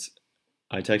Schmitz.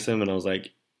 I texted him and I was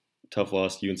like, tough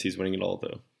loss. UNC's winning it all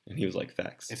though, and he was like,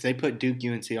 facts. If they put Duke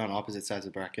UNC on opposite sides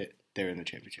of the bracket, they're in the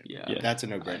championship. Yeah. That's a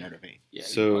no-brainer to me. Yeah,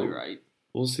 So- you're probably right.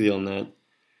 We'll see on that.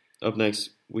 Up next,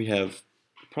 we have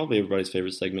probably everybody's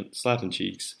favorite segment, Slapping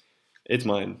Cheeks. It's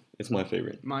mine. It's my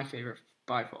favorite. My favorite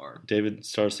by far. David,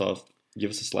 start us off. Give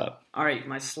us a slap. All right,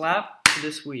 my slap for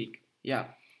this week. Yeah,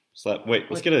 Slap. Wait,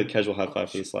 let's get a casual high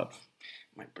five for the slap.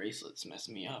 my bracelet's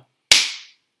messing me up.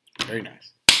 Very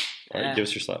nice. All right, Yeah. give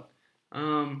us your slap.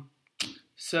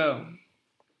 So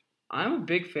I'm a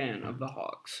big fan of the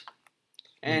Hawks,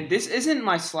 and this isn't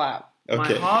my slap. My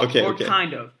Okay, Hawk, okay, or okay.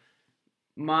 kind of.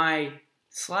 My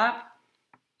slap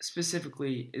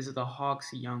specifically is the Hawks'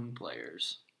 young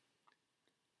players.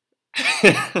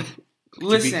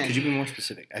 Listen, Could you be more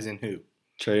specific? As in who?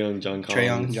 Trae Young, John Collins. Trae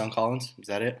Young, John Collins? Is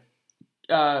that it?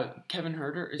 Kevin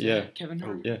Herter, is Yeah. it Kevin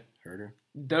Herter? Yeah. Herter.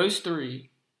 Those three,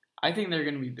 I think they're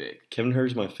going to be big. Kevin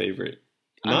Herter's my favorite.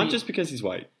 I Not mean- just because he's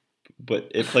white, but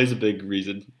it plays a big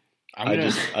reason.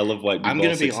 I love white I'm ball gonna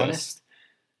be success. honest.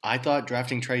 I thought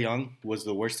drafting Trae Young was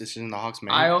the worst decision the Hawks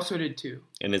made. I also did too.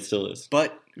 And it still is.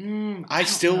 but I don't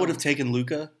still know. would have taken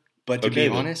Luka. But to Okay, be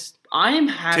then. honest, I am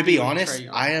happy. to be with honest, Trae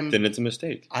Young. Then it's a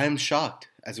mistake. I am shocked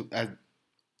as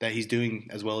that he's doing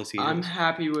as well as he I'm is.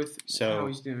 happy with So- how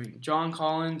he's doing. John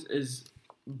Collins is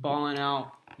balling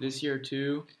out this year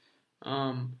too,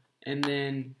 and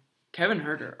then Kevin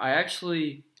Herter.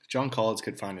 If John Collins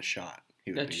could find a shot,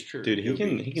 he would That's be. true. Dude, It he would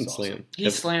can be he can awesome. slam. He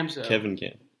slams though. Kevin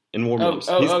can. In warm Oh, ups.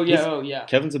 yeah.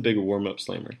 Kevin's a big warm up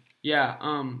slammer. Yeah.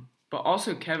 But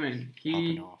also Kevin,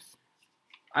 Popping off.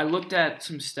 I looked at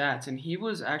some stats and he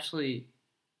was actually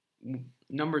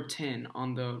number 10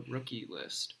 on the rookie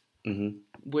list, Mm-hmm.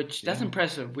 which that's Yeah.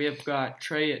 impressive. We have got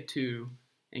Trey at 2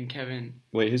 and Kevin.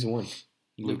 Wait, who's one?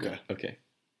 Luka. Okay.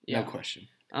 Yeah. No question.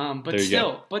 But There you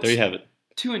still, go. but There you have it.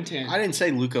 2 and 10. I didn't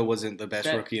say Luka wasn't the best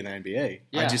That- rookie in the NBA.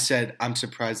 Yeah. I just said I'm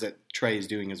surprised that Trey is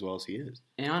doing as well as he is.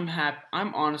 And I'm happy.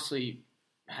 I'm honestly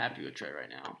happy with Trey right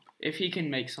now. If he can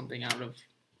make something out of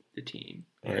the team.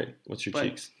 All right. What's your But-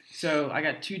 cheeks? So I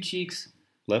got 2 cheeks.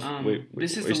 Left? wait.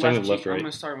 This is are the you starting left with left cheek. or I'm right?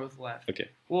 gonna start with left. Okay.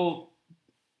 Well,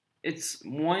 it's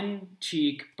one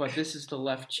cheek, but this is the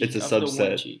left cheek. It's a of the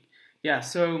one subset. cheek. Yeah.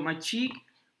 So my cheek,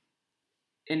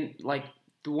 and like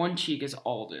the one cheek is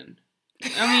Alden.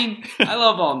 I mean, I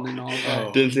love Alden and all that.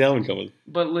 Oh. Didn't see that one coming.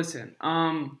 But listen,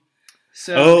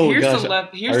 so Oh, here's gosh, the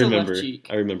left. Here's I the remember. left cheek.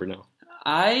 I remember now.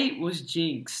 I was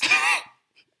jinxed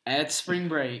at spring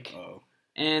break, Oh,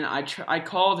 and I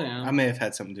called him. I may have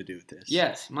had something to do with this.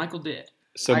 Yes, Michael did.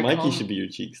 So I Mikey called should him- be your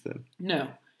cheeks then. No,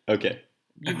 Okay.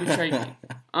 you betrayed me.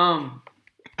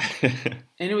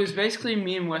 And it was basically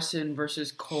me and Weston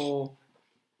versus Cole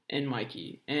and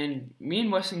Mikey, and me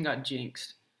and Weston got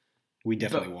jinxed. We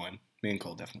definitely won. Me and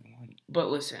Cole definitely won. But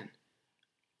listen,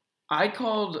 I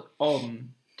called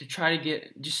Alden to try to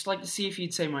get, just like to see if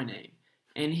he'd say my name.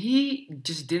 And he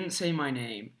just didn't say my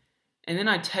name. And then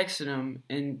I texted him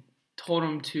and told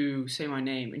him to say my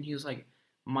name. And he was like,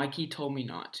 Mikey told me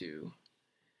not to.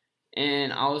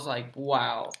 And I was like,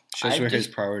 wow. Shows I've where his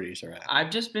just- priorities are at.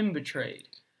 I've just been betrayed.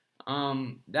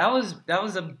 That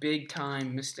was a big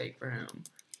time mistake for him.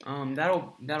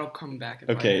 That'll come back and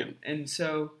bite Okay. him. And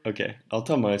so Okay. I'll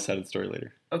tell my side of the story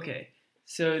later. okay.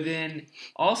 So then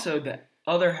also the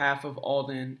other half of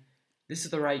Alden, this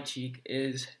is the right cheek,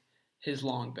 is his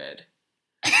long bed.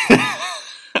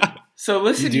 So You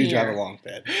listen do here. drive a long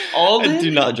bed. Alden, I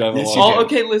do not drive Yes, a you long do. bed.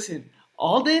 okay, listen.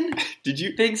 Alden Did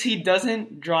you? thinks he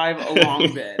doesn't drive a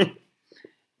long bed.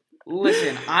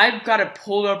 Listen, I've got it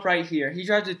pulled up right here. He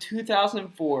drives a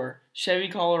 2004 Chevy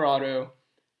Colorado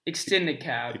extended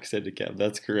cab. Extended cab.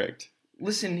 That's correct.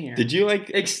 Listen here. Did you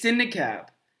like? Extended cab.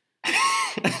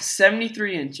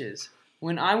 73 inches.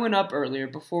 When I went up earlier,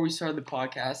 before we started the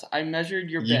podcast, I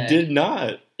measured your You bed. did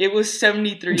not. It was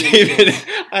 73 David, inches.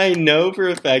 I know for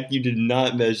a fact you did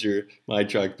not measure my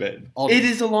truck bed. Alden, It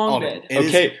is a long Alden, bed. it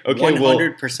is Okay, well,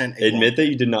 100% a Admit that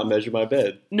you did not measure my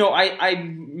bed. No, I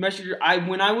measured your...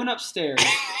 when I went upstairs...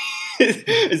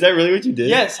 Is that really what you did?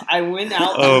 Yes, I went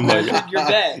out Oh and my measured God. your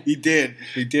bed. He did.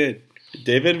 He did.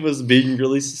 David was being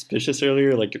really suspicious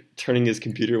earlier, like turning his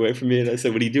computer away from me, and I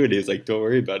said, "What are you doing?" He was like, "Don't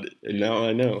worry about it." And now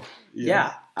I know.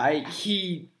 Yeah,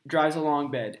 he drives a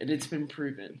long bed, and it's been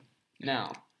proven.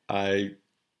 Now,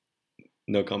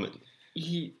 No comment.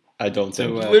 he... I don't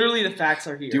So, think. literally, the facts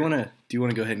are here. Do you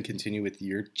want to go ahead and continue with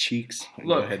your cheeks? And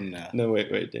Look. Go ahead and. No, wait,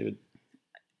 David.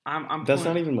 I'm That's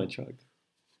pulling- not even my truck.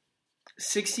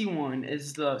 61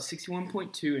 is the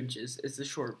 61.2 inches is the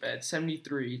short bed.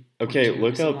 73. Okay,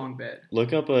 look is the up- long bed.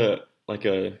 Look up a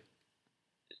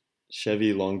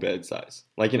Chevy long bed size,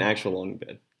 like an actual long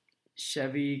bed.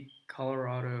 Chevy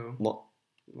Colorado.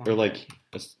 long Or bed. like,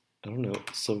 I don't know,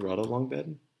 Silverado long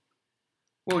bed?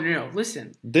 Whoa, no,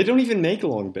 listen. They don't even make a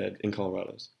long bed in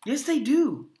Colorado's. Yes, they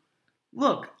do.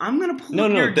 Look, I'm gonna pull No,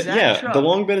 up your no, exact truck. the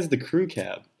long bed is the crew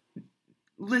cab.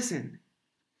 Listen,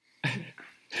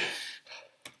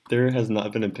 There has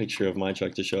not been a picture of my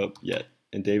truck to show up yet,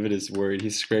 and David is worried.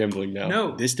 He's scrambling now.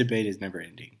 no, This debate is never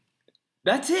ending.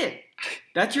 that's it.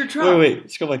 That's your truck. Wait,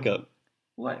 let's go back up.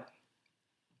 What?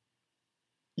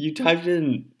 You typed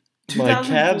in my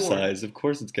cab 2004. size. Of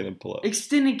course it's going to pull up.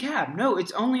 Extended cab. No,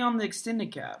 it's only on the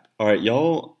extended cab. All right,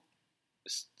 y'all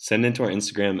send it to our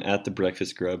Instagram at the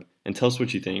Breakfast Grub and tell us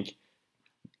what you think.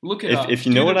 Look it up. If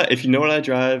you know what I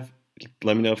drive,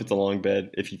 let me know if it's a long bed.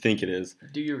 If you think it is,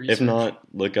 do your research. if not,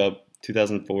 look up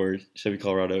 2004 Chevy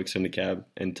Colorado extended cab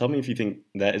and tell me if you think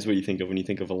that is what you think of when you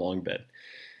think of a long bed.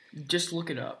 Just look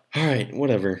it up. All right,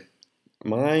 whatever.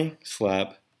 My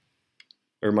slaps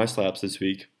this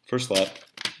week. First slap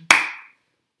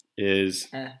is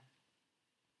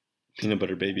peanut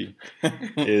butter baby.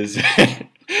 is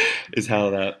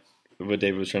how what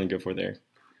David was trying to go for there.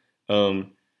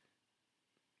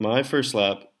 My first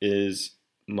slap is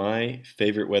my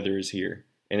favorite weather is here,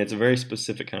 and it's a very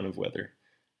specific kind of weather,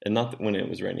 and not when it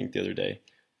was raining the other day,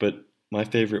 but my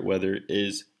favorite weather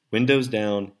is windows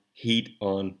down, heat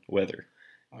on weather.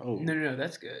 Oh, No,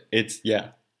 that's good. It's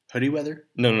hoodie weather?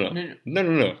 No.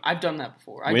 I've done that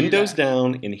before. Windows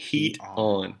down and heat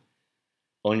on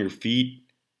your feet,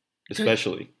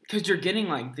 especially. Because you're getting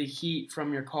like the heat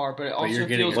from your car, but it also you're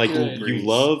getting, feels Like good. you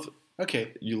love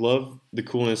Okay. You love the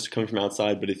coolness coming from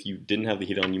outside, but if you didn't have the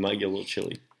heat on, you might get a little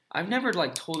chilly, I've never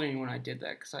like told anyone I did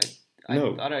that because I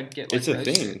No, thought I'd get like it's a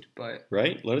roasted, thing. but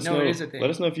right? Let us No, know. it is a thing.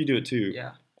 Let us know if you do it too.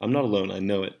 yeah. I'm not alone. I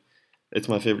know it. It's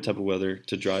my favorite type of weather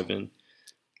to drive in.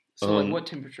 So like, what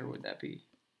temperature would that be?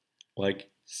 Like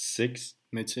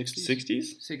Mid-60s?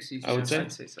 60s? 60s. I would say.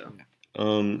 I'd say so.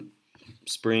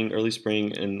 Spring, early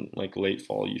spring, and like late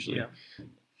fall usually. Yeah.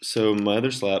 So my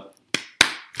other slap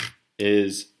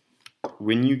is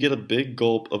when you get a big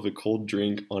gulp of a cold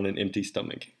drink on an empty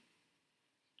stomach.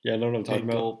 Yeah, I know what I'm talking Big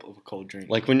about. gulp of a cold drink.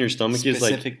 Like when your stomach is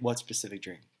like What specific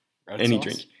drink? Red any sauce?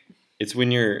 drink. It's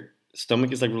when your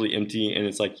stomach is like really empty and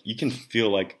it's like you can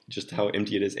feel like just how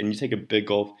empty it is, and you take a big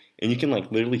gulp and you can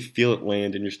like literally feel it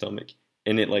land in your stomach,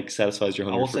 and it like satisfies your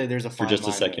I hunger will say there's a for fine just a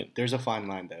line, second. though. There's a fine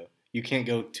line though. You can't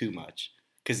go too much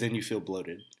because then you feel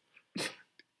bloated.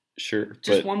 Sure,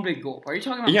 Just but one big gulp. Are you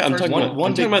talking about? Yeah, the I'm first talking one? about-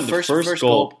 I'm talking about the first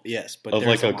gulp yes, but of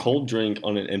there's like a line. cold drink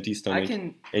on an empty stomach,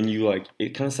 and you like it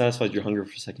kind of satisfies your hunger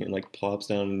for a second, and like plops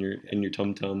down in your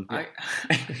tum tum,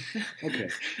 Okay,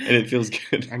 and it feels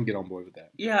good. I can get on board with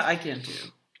that. Yeah, I can too.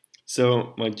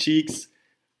 So my cheeks,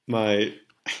 my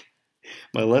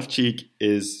left cheek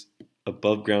is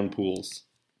above ground pools.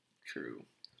 True.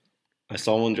 I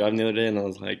saw one driving the other day, and I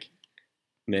was like,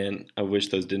 man, I wish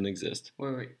those didn't exist.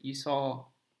 Wait. You saw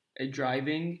a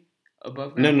driving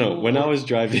above No, ground pool? when I was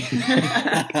driving,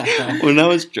 when I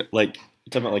was like, you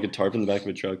talking about like a tarp in the back of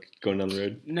a truck going down the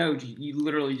road? No, you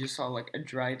literally just saw like a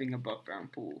driving above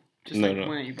ground pool. Just No, like no.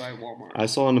 when you buy at Walmart. I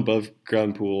saw an above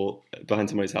ground pool behind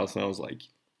somebody's house, and I was like,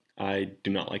 I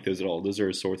do not like those at all. Those are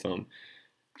a sore thumb.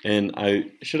 And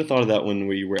I should have thought of that when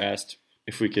we were asked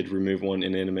if we could remove one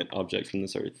inanimate object from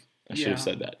this earth. I should have Yeah.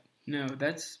 said that. No,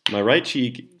 that's My right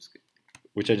cheek,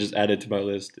 which I just added to my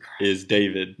list, is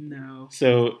David. no.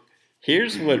 So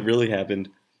here's what really happened.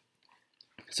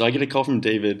 So I get a call from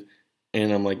David,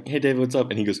 and I'm like, hey, David, what's up?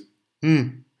 And he goes,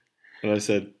 And I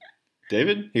said,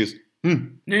 David? He goes, No.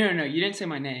 You didn't say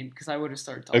my name because I would have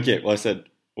started talking. Okay, well, I said,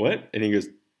 what? And he goes,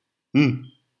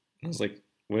 I was like,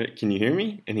 what? Can you hear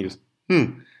me? And he goes,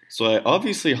 So I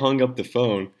obviously hung up the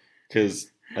phone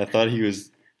because I thought he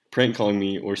was prank calling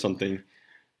me or something.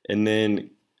 And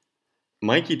then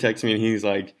Mikey texts me, and he's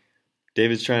like,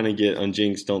 David's trying to get on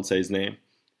Jinx, don't say his name.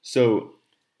 So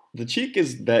the cheek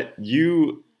is that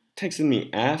you texted me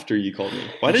after you called me.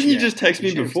 Why didn't you just text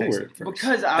me before?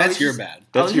 Because I was your just- bad. I was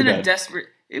That's your in a bad. desperate.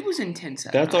 It was intense.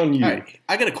 that That's night. on you. All right,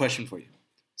 I got a question for you.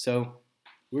 So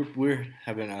we're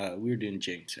doing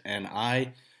Jinx, and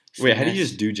I Wait, how do you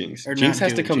just do Jinx? Or Jinx not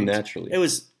has to doing come Jinx. naturally.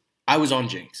 I was on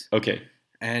Jinx, Okay.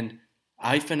 and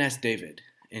I finessed David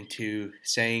into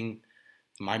saying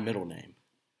my middle name.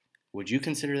 Would you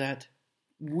consider that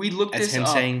We looked as this him up.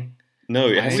 saying? No,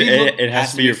 it has, to, it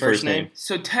has to be your first name.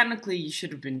 So technically, you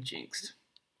should have been jinxed.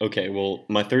 Okay, well,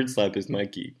 my third slap is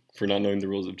Mikey for not knowing the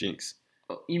rules of Jinx.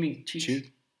 Oh, you mean cheek?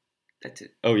 Cheek? That's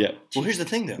it. Oh, yeah. Well, here's the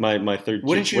thing, though. My third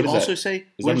Wouldn't cheek. you What is also that? say? Is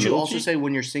that Wouldn't you middle also cheek? say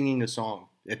when you're singing a song,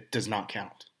 it does not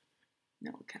count?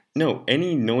 No, okay. No,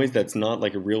 any noise that's not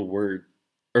like a real word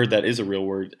or that is a real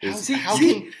word.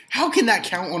 How can that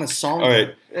count on a song? All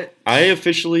right. I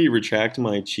officially retract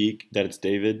my cheek that it's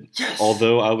David. Yes.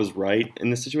 Although I was right in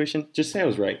this situation. Just say I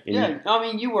was right. And Yeah, I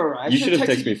mean, you were right. You should have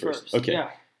texted me first. Okay. Yeah.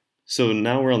 So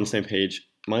now we're on the same page.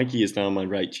 Mikey is now on my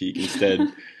right cheek instead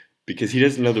because he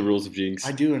doesn't know the rules of Jinx.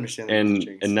 I do understand the rules of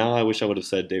Jinx. And now I wish I would have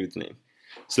said David's name.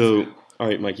 So, all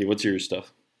right, Mikey, what's your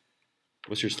stuff?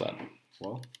 What's your slap?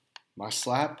 Well, my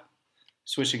slap,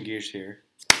 switching gears here,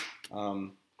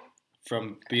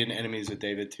 from being enemies with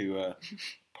David to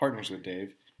partners with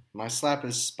Dave, my slap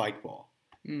is spike ball.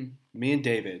 Me and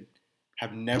David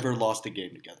have never lost a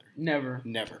game together. Never.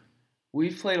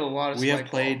 We've played a lot of We spike have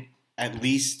played at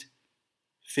least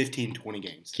 15, 20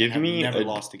 games. Never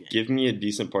lost a game. Give me a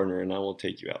decent partner and I will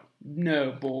take you out.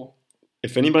 No, bull.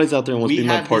 If anybody's out there and wants to be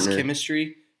my partner. We have this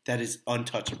chemistry that is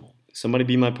untouchable. Somebody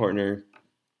be my partner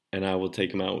and I will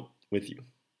take him out with you.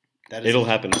 It'll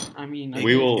happen. I mean,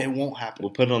 it won't happen.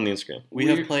 We'll put it on the Instagram. We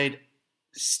have played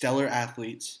stellar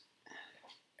athletes.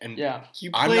 And yeah.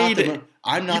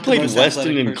 I'm not the most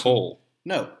Weston and person. Cole.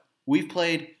 No. We've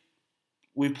played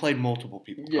multiple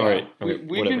people. Yeah. All right.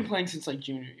 We've been playing since like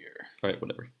junior year. All right,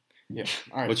 whatever. Yeah.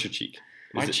 All right. What's your cheek?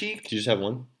 My cheek? Do you just have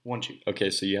one? One cheek.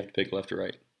 Okay, so you have to pick left or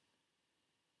right.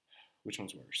 Which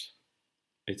one's worse?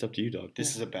 It's up to you, dog.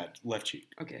 This is a bad left cheek.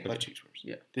 Okay. Left cheek's worse.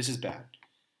 Yeah. This is bad.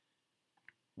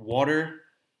 Water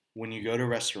when you go to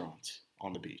restaurants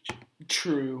on the beach.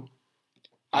 True.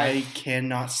 I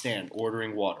cannot stand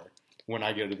ordering water when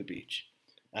I go to the beach.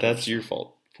 That's your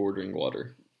fault for ordering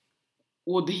water.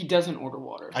 Well, he doesn't order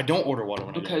water. I don't order water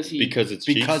when because I go. Because it's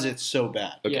cheap? Because it's so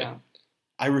bad. Okay. Yeah.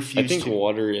 I refuse. I think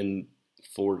water in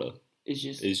Florida is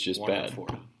just bad.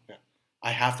 Yeah.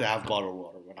 I have to have bottled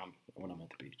water when I'm at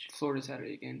the beach. Florida's at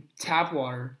it again. Tap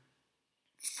water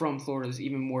from Florida is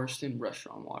even worse than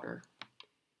restaurant water.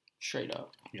 Straight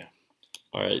up. Yeah.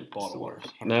 All right. Bottled water.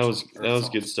 That was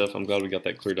good stuff. I'm glad we got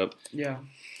that cleared up. Yeah.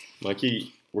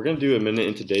 Mikey, we're gonna do a minute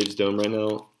into Dave's dome right now.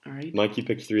 All right. Mikey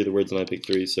picked 3 of the words and I picked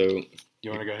 3. So you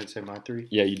want to go ahead and say my 3?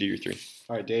 Yeah, you do your 3.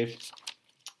 All right, Dave.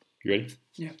 You ready?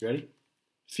 Yeah. You ready?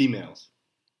 Females.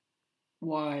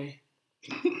 Why?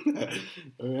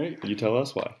 All right. You tell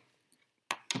us why.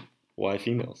 Why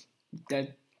females?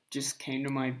 That just came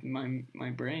to my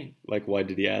brain. Like, why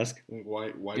did he ask?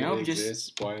 Why do they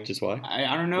exist? Why? Just why?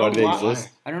 I don't know why. Do they exist?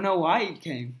 I don't know why it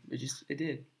came. It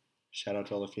did. Shout out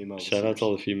to all the females. Shout out to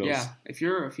all the females. Yeah. If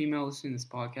you're a female listening to this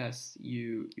podcast,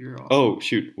 you're awesome. Oh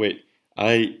shoot! Wait,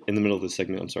 in the middle of this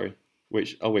segment. I'm sorry.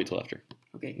 Wait, I'll wait till after.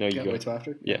 Okay. No, you go. Wait till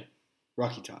after. Yeah.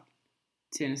 Rocky Top.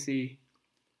 Tennessee.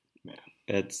 Yeah.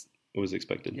 That's what was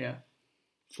expected. Yeah.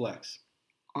 Flex.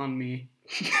 On me.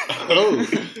 Oh.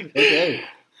 Okay.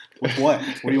 With what?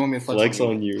 What do you want me to flex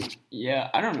on you? Yeah,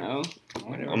 I don't know.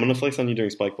 Whatever. I'm gonna flex on you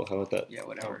during Spike Ball. How about that? Yeah,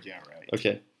 whatever. Oh, yeah, right.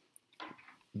 Okay.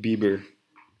 Bieber.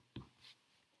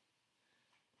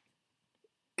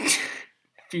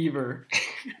 Fever.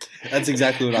 That's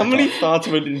exactly what I thought. How many thought. thoughts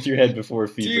went into your head before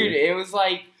fever? Dude, it was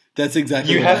like... That's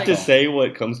exactly you what I have to thought. say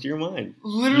what comes to your mind.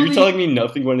 Literally. You're telling me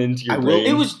nothing went into your brain?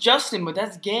 It was Justin, but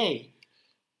that's gay.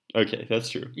 Okay, that's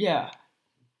true. Yeah.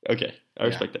 Okay, I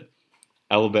respect that.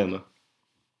 Alabama.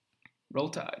 Roll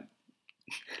Tide.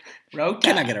 Roll Tide.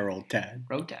 Can I get a Roll Tide?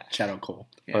 Roll Tide. Shout out Cole.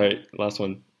 Yeah. All right, last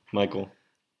one. Michael.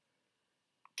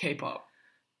 K-pop.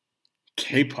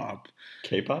 K-pop.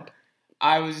 K-pop?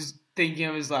 I was thinking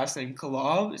of his last name,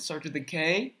 Kallab. It starts with a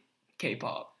K.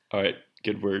 K-pop. All right,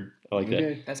 good word. I like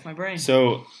that. That's my brain.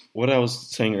 So, what I was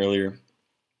saying earlier,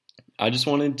 I just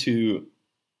wanted to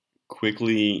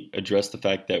quickly address the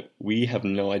fact that we have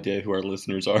no idea who our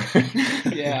listeners are.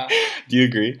 Yeah. Do you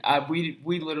agree?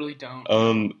 We literally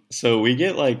don't. So we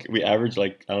get we average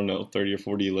 30 or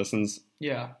 40 listens.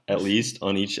 Yeah. At least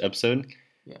on each episode.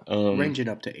 Yeah. Ranging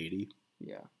up to 80.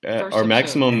 Yeah. Our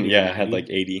maximum, had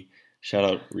 80. Shout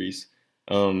out Reese.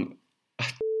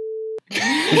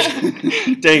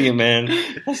 Dang it, man!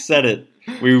 I said it.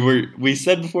 We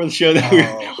said before the show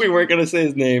that we weren't gonna say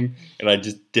his name, and I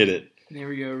just did it. There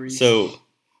we go, Reese. So,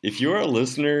 if you're a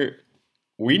listener,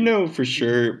 we know for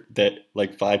sure that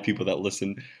 5 people that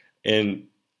listen, and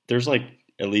there's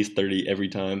at least 30 every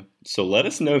time. So let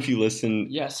us know if you listen.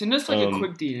 Yeah, send us a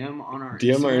quick DM on our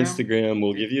DM Instagram. our Instagram.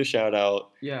 We'll give you a shout out.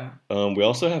 Yeah. We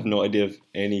also have no idea if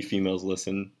any females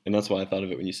listen, and that's why I thought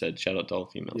of it when you said shout out to all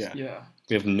females. Yeah.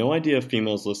 We have no idea if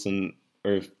females listen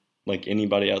or if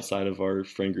anybody outside of our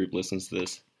friend group listens to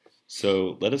this.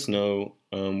 So let us know.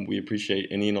 We appreciate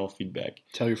any and all feedback.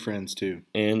 Tell your friends too.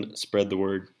 And spread the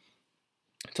word.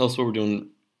 Tell us what we're doing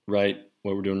right,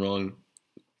 what we're doing wrong.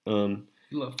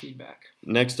 Love feedback.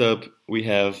 Next up, we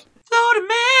have Florida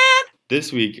Man.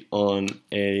 This week on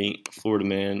a Florida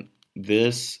Man.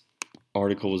 This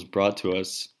article was brought to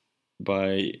us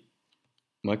by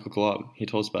Michael Kallab. He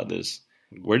told us about this.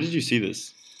 Where did you see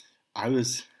this? I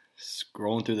was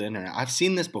scrolling through the internet. I've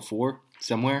seen this before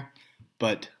somewhere,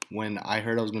 but when I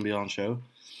heard I was going to be on the show,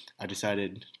 I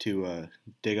decided to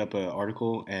dig up an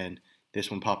article, and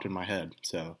this one popped in my head.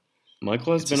 So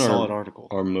Michael has it's been a solid article.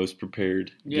 our most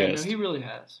prepared guest. No, he really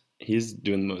has. He's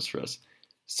doing the most for us.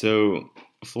 So,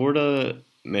 Florida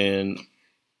man,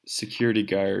 security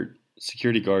guard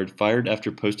fired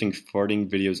after posting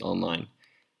farting videos online.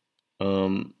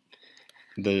 One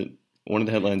of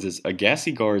the headlines is, a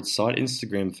gassy guard sought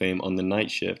Instagram fame on the night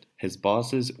shift. His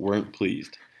bosses weren't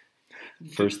pleased.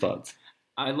 First thoughts.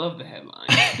 I love the headline.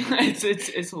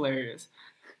 it's hilarious.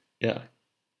 Yeah.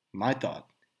 My thought,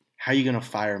 how are you going to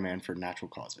fire a man for natural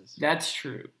causes? That's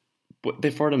true. But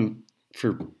they fired him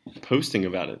for posting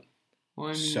about it. Well,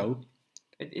 I mean, So?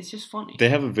 it's just funny. They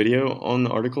have a video on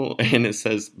the article, and it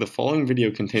says, the following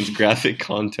video contains graphic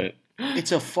content.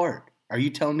 It's a fart. Are you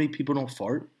telling me people don't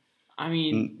fart? I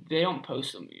mean, they don't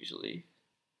post them usually.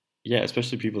 Yeah,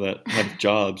 especially people that have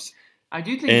jobs. I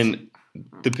do think... And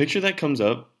the picture that comes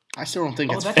up, I still don't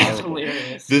think it's that's fireable.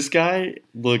 hilarious. this guy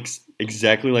looks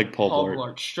exactly like Paul Blart.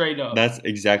 Blart, straight up. That's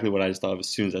exactly what I just thought of as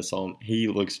soon as I saw him. He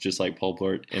looks just like Paul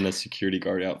Blart in a security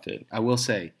guard outfit. I will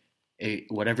say,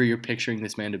 whatever you're picturing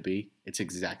this man to be, it's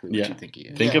exactly what you think he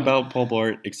is. Think about Paul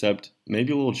Blart, except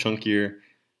maybe a little chunkier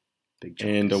Big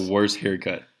and a worse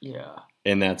haircut. Yeah.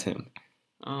 And that's him.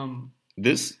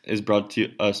 This is brought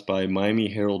to us by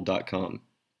MiamiHerald.com,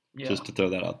 just to throw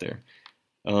that out there.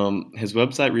 His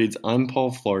website reads, I'm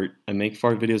Paul Flart. I make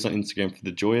fart videos on Instagram for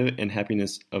the joy and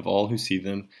happiness of all who see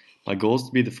them. My goal is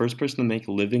to be the first person to make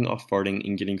a living off farting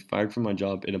and getting fired from my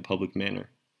job in a public manner.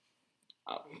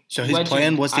 So his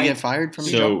plan was to get fired from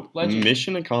his job? So,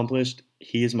 mission accomplished.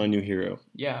 He is my new hero.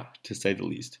 Yeah. To say the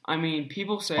least. I mean,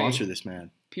 people say... Sponsor this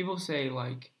man. People say,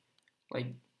 like,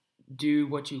 do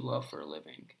what you love for a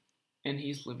living. And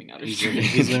he's living out his dream.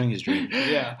 He's living his dream.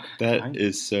 Yeah. That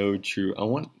is so true. I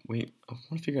want to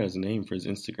figure out his name for his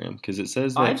Instagram, because it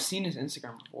says that... I've seen his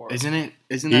Instagram before. Isn't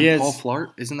that Paul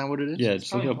Flart? Isn't that what it is? Yeah,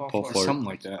 just look up Paul Flart. Something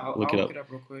like that. I'll look it up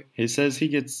real quick. He says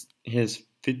he has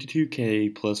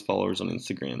 52K plus followers on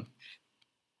Instagram.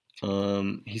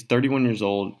 He's 31 years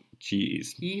old.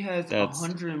 Jeez. He has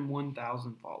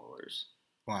 101,000 followers.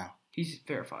 Wow. He's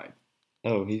verified.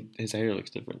 Oh, his hair looks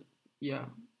different. Yeah.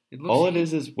 All it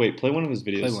is wait, play one of his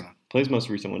videos. Play one. Play his most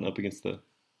recent one up against the...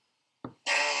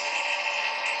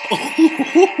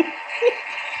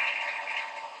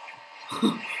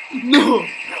 No!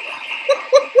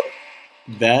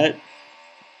 That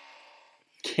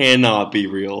cannot be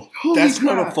real. That's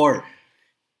not a fart.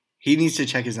 He needs to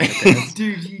check his underpants.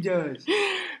 Dude, he does.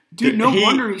 Dude, no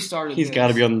wonder he started He's got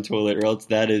to be on the toilet, or else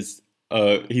that is...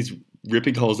 he's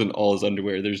ripping holes in all his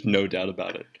underwear. There's no doubt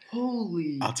about it.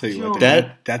 Holy I'll tell you what,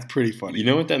 that's pretty funny. You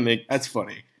know what that makes... That's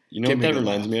funny. You know what that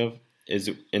reminds me of?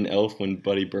 Is an Elf when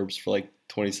Buddy burps for like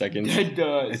 20 seconds. It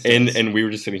does. And we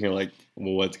were just sitting here like,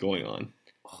 well, what's going on?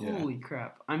 Holy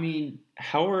crap. I mean...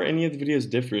 How are any of the videos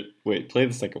different? Wait, play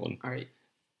the second one. All right.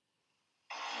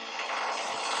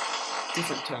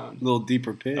 Different tone. A little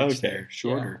deeper pitch there.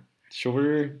 Shorter. Yeah.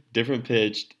 Shorter, different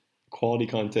pitched, quality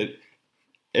content.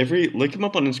 Look him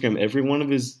up on Instagram. Every one of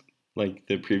his, like,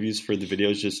 the previews for the video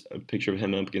is just a picture of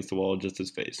him up against the wall, just his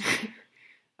face.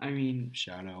 I mean...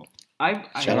 Shout out.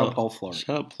 Shout out Paul Flart.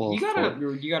 Shout out Paul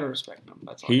Flart. You gotta respect him.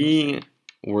 That's all. He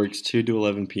works 2 to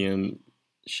 11 p.m.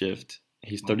 shift.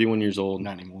 He's 31 years old.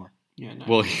 Not anymore. Yeah, no.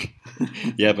 Well,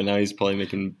 yeah, but now he's probably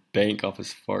making bank off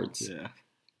his farts. Yeah.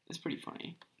 It's pretty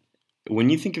funny. When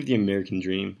you think of the American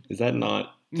dream, is that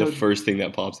not the first thing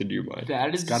that pops into your mind?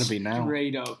 That is gotta be now.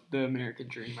 Straight up the American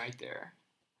dream right there.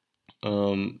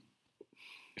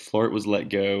 Flart was let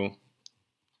go,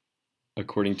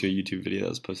 according to a YouTube video that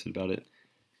was posted about it.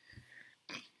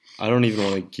 I don't even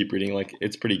want to keep reading. Like,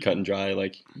 it's pretty cut and dry.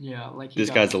 Like,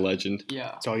 this guy's a legend.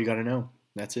 Yeah. That's all you gotta know.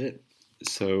 That's it.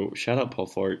 So, shout out Paul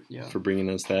Flart for bringing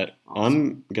us that. Awesome.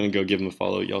 I'm going to go give him a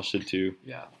follow. Y'all should too.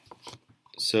 Yeah.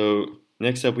 So,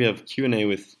 next up we have Q&A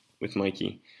with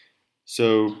Mikey.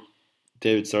 So,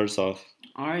 David, start us off.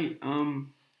 All right.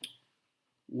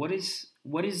 What is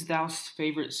thou's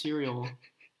favorite cereal?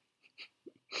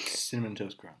 Cinnamon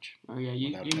Toast Crunch. Oh, yeah.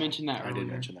 You mentioned that earlier. I did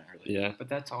mention that earlier. Yeah. But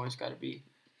that's always got to be.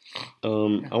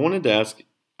 I wanted to ask,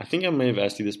 I think I may have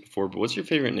asked you this before, but what's your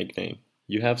favorite nickname?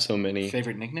 You have so many.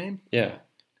 Favorite nickname? Yeah.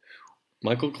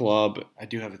 Michael Kallab. I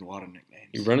do have a lot of nicknames.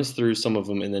 You run us through some of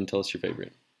them and then tell us your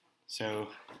favorite. So,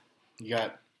 you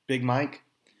got Big Mike,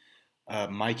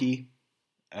 Mikey.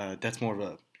 That's more of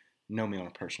a know me on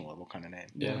a personal level kind of name.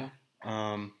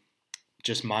 Yeah.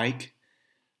 Just Mike.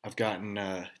 I've gotten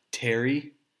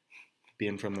Terry,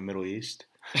 being from the Middle East.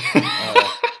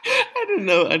 I didn't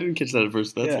know. I didn't catch that at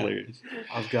first. That's hilarious.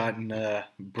 I've gotten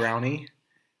Brownie.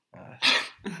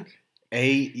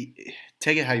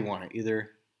 Take it how you want it.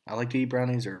 Either I like to eat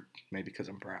brownies or maybe because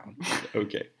I'm brown.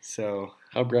 Okay. So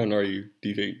how brown are you, do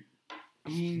you think? I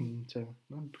mean,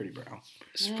 I'm pretty brown.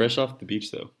 It's fresh off the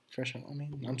beach, though.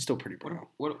 I'm still pretty brown.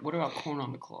 what about corn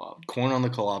on the cob? Corn on the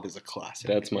Kallab is a classic.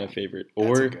 That's my favorite.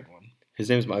 That's a good one. His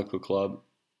name's Michael Kallab.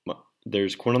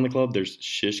 There's corn on the Kallab. There's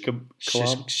shish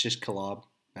kebab. Shish kebab.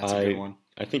 That's a good one.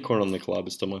 I think corn on the Kallab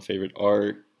is still my favorite.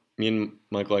 Me and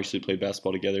Michael actually played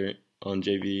basketball together on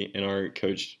JV, and our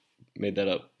coach made that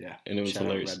up. Yeah. And it was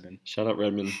hilarious. Redmond. Shout out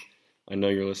Redmond. I know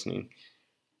you're listening.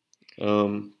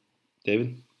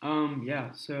 David?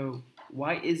 Yeah, so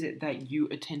why is it that you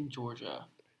attend Georgia?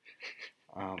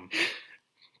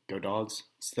 Go Dogs.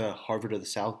 It's the Harvard of the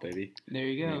South, baby. There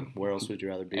you go. Where else would you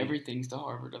rather be? Everything's the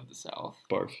Harvard of the South.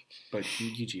 Barf. But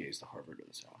UGA is the Harvard of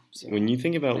the South. So. When you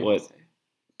think about what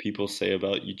people say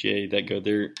about UGA that go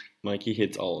there, Mikey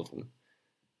hits all of them.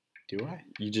 Do I?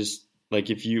 You just, like,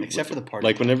 if you... Except for the party.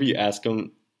 Like, whenever you ask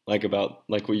them, like, about,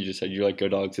 like what you just said, you're like, Go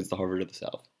Dogs, it's the Harvard of the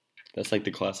South. That's, like,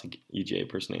 the classic UGA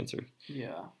person answer.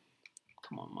 Yeah.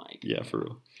 Come on, Mike. Yeah, for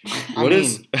real. What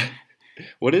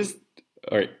is...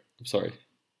 All right, I'm sorry.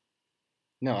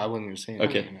 No, I wasn't going to say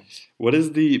Okay. anything. What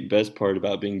is the best part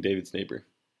about being David's neighbor?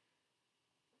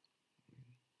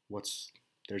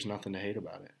 There's nothing to hate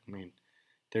about it. I mean,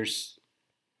 there's...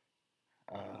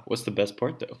 What's the best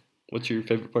part, though? What's your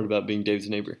favorite part about being David's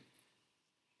neighbor?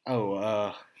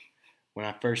 When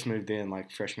I first moved in,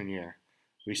 like, freshman year,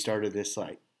 we started this,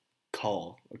 like,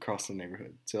 call across the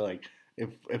neighborhood. So, like,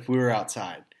 if we were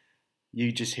outside,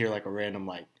 you just hear, like, a random,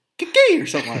 like, kiki or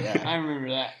something like that. I remember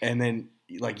that. And then,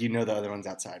 like, the other one's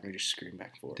outside, and we just scream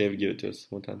back and forth. David, give it to us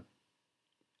one time.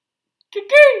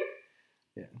 Kiki!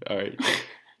 Yeah. All right.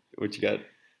 What you got?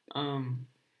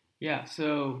 Yeah,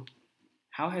 so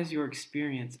how has your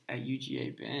experience at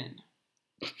UGA been?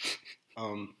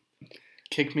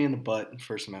 Kicked me in the butt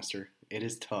first semester. It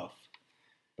is tough,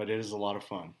 but it is a lot of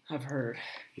fun. I've heard.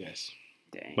 Yes.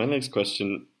 Dang. My next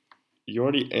question, you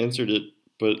already answered it,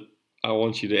 but I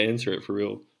want you to answer it for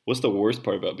real. What's the worst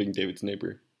part about being David's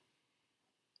neighbor?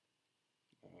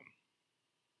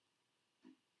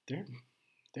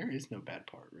 There is no bad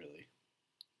part, really.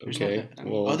 There's Okay. nothing,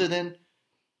 Well, other than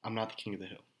I'm not the king of the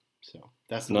hill. So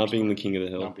that's the not worst being part. the king of the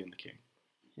hill. Not being the king.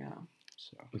 Yeah.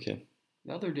 So Okay.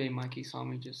 The other day, Mikey saw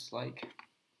me just like...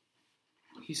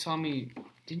 He saw me...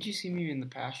 Didn't you see me in the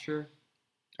pasture?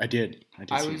 I did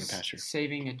see you in was the pasture.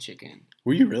 saving a chicken.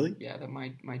 Were you really? Yeah, that my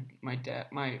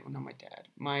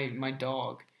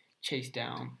dog chased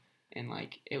down, and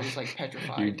like it was like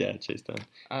petrified. Your dad chased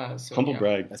down. So, Humble yeah.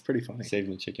 brag. That's pretty funny.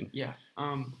 Saving the chicken. Yeah.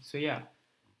 So yeah.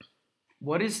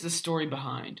 What is the story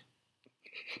behind?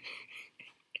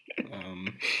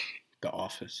 The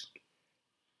Office.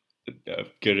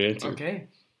 Good answer. Okay.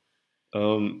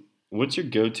 What's your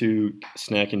go-to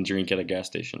snack and drink at a gas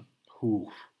station? Ooh.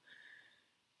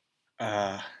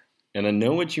 And I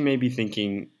know what you may be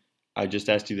thinking. I just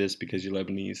asked you this because you're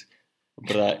Lebanese,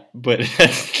 but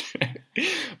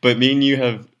but me and you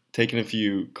have taken a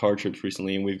few car trips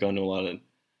recently, and we've gotten a lot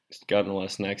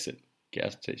of snacks at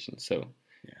gas stations. So,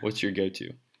 yeah. What's your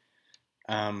go-to?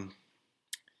 I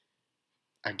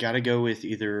gotta go with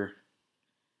either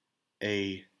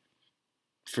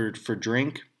for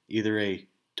drink, either a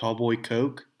Tallboy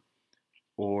Coke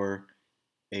or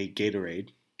a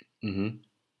Gatorade,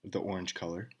 the orange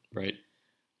color, right?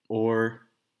 Or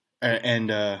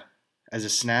as a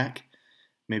snack,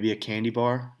 maybe a candy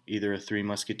bar, either a Three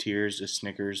Musketeers, a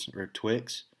Snickers, or a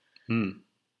Twix,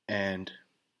 and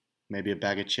maybe a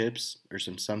bag of chips or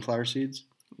some sunflower seeds.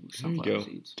 Sunflower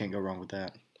seeds. Can't go wrong with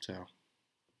that. So,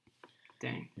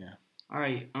 dang. Yeah. All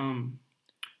right.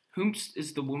 Whomst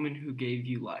is the woman who gave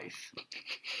you life?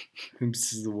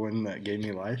 Whomst is the one that gave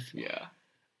me life? Yeah.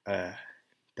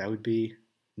 That would be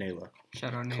Nayla.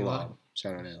 Shout out Nayla. Collab.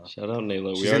 Shout out Nayla. Shout out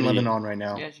Nayla. She's in Lebanon right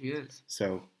now. Yeah, she is.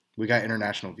 So we got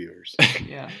international viewers.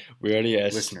 Yeah. We already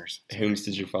asked listeners. Whomst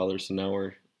is your father, so now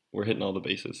we're hitting all the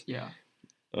bases. Yeah.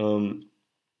 Do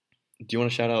you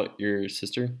want to shout out your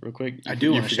sister real quick? I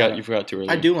do want to shout out. You forgot to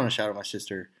earlier. I do want to shout out my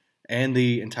sister and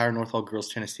the entire North Hall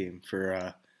girls tennis team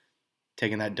for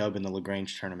taking that dub in the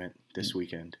LaGrange tournament this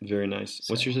weekend. Very nice.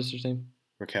 So, what's your sister's name?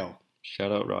 Raquel.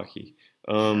 Shout out Rocky.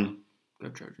 Go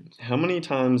Trojans. How many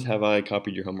times have I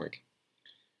copied your homework?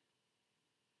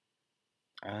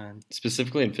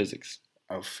 Specifically in physics.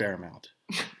 A fair amount.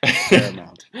 Fair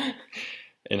amount.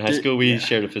 In high school, we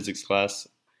shared a physics class,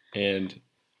 and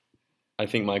I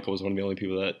think Michael was one of the only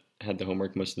people that had the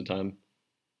homework most of the time.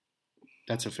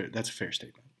 That's a fair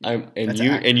statement.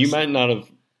 You might not have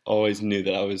always knew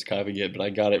that I was copying it, but I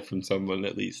got it from someone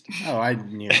at least. Oh, I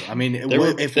knew. I mean,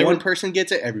 if one person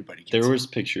gets it, everybody gets it. There was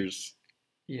pictures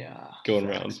going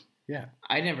around. Yeah.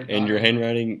 I never got And your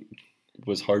handwriting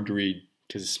was hard to read.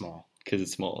 Because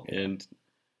it's small. Yeah. And,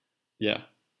 yeah.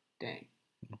 Dang.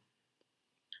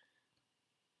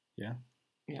 Yeah.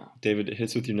 Yeah. David, hit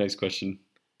us with your next question.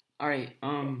 All right.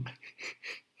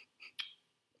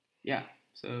 Yeah.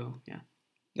 So, yeah.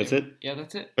 That's it? Yeah,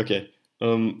 that's it. Okay.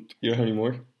 You don't have any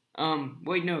more?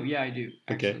 Wait, no. Yeah, I do.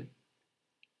 Actually.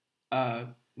 Okay.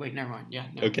 Wait, never mind. Yeah.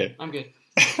 No, okay. I'm good.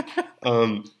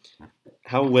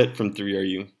 How wet from 3 are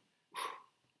you?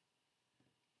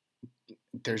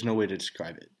 There's no way to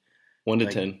describe it. 1 to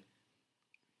 10.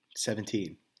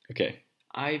 17. Okay.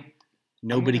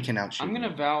 Nobody can outshoot I'm gonna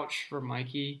me. vouch for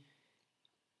Mikey.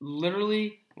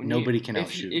 Literally, Nobody can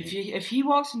outshoot me. If he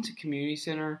walks into community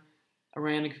center, a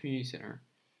random community center,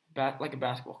 like a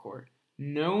basketball court,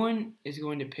 no one is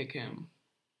going to pick him.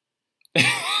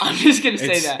 I'm just gonna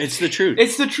say that. It's the truth.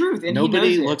 It's the truth. And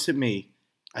nobody he knows looks at me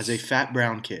as a fat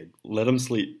brown kid. Let him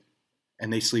sleep.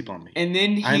 And they sleep on me. And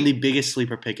then I'm the biggest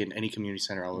sleeper pick in any community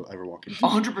center I'll ever walk into.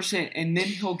 100%. And then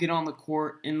he'll get on the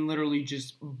court and literally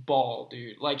just ball,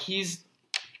 dude. Like he's,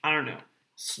 I don't know,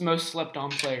 most slept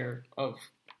on player of,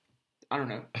 I don't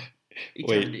know,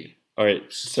 eternity. Wait. All right.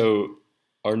 So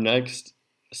our next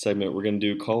segment, we're going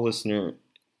to do call listener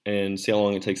and see how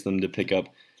long it takes them to pick up.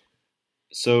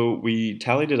 So we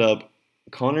tallied it up.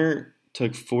 Connor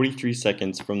took 43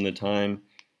 seconds from the time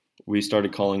we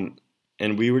started calling.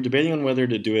 And we were debating on whether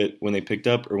to do it when they picked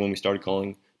up or when we started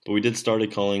calling. But we did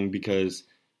started calling because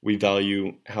we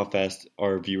value how fast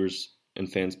our viewers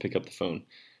and fans pick up the phone.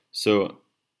 So,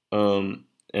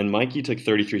 and Mikey took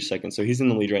 33 seconds. So he's in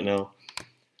the lead right now.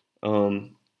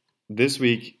 This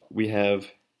week we have,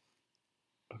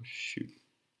 oh shoot,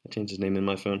 I changed his name in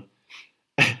my phone.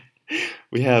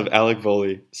 We have Alec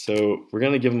Voley. So we're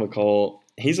going to give him a call.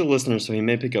 He's a listener, so he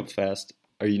may pick up fast.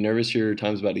 Are you nervous your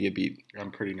time's about to get beat?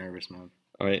 I'm pretty nervous, man.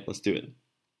 All right, let's do it.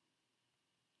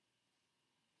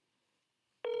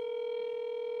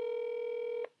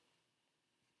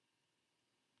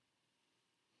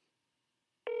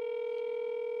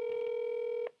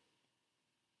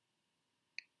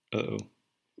 Uh-oh.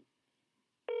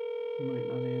 He might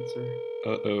not answer.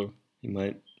 Uh-oh. He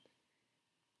might.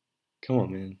 Come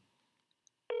on, man.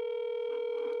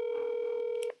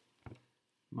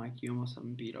 Mike, you almost have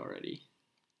him beat already.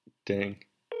 Dang.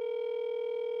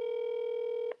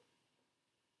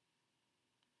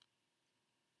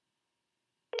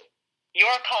 Your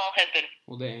call has been...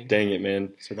 Well, dang. Dang it,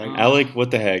 man. So that, Alec, what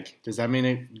the heck? does that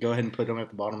mean go ahead and put him at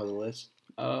the bottom of the list?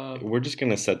 We're just going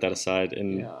to set that aside.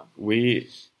 And Yeah. we...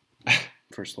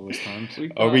 For slowest times?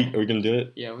 Are we going to do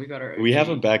it? Yeah, we got our... We have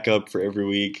a backup for every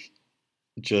week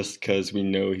just because we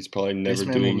know he's probably never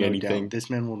doing anything. This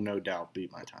man will no doubt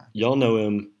beat my time. Y'all know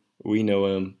him. We know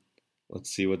him. Let's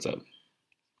see what's up.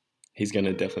 He's going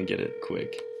to definitely get it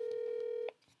quick.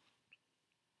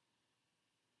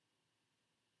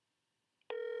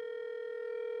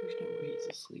 There's no way he's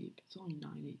asleep. It's only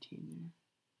 9:18 there.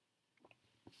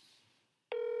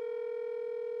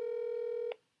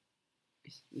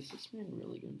 Is this man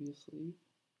really going to be asleep?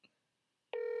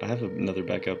 I have another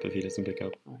backup if he doesn't pick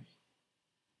up. All right.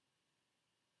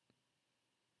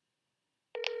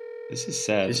 This is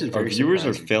sad. This is Our very viewers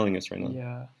surprising. are failing us right now.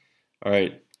 Yeah. All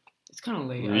right. It's kind of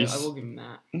late. Reese- I will give him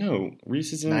that. No,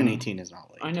 Reese is in. 9:18 is not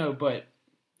late. I know, but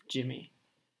Jimmy.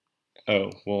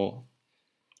 Oh, well,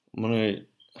 I'm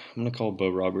gonna call Bo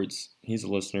Roberts. He's a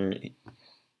listener.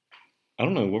 I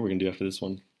don't know what we're gonna do after this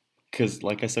one, because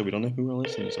like I said, we don't know who our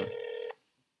listeners are.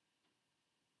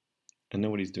 I know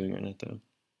what he's doing right now, though.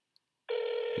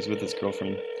 He's with his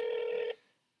girlfriend.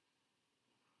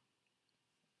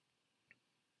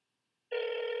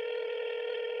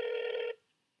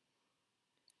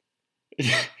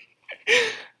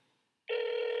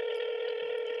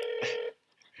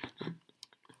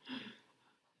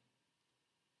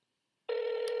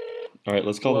 All right,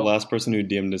 let's call the last person who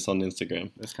DM'd us on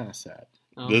Instagram. That's kind of sad.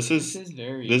 This is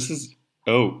very.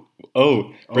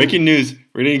 Breaking news.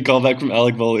 We're getting a call back from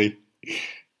Alec Voley.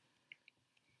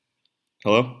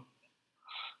 Hello?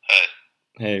 Hey,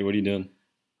 Hey, what are you doing?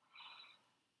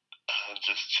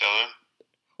 just chilling.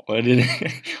 Why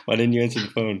didn't you answer the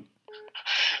phone?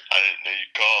 I didn't know you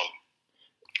called.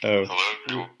 Oh.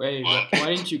 Hello? Wait, What?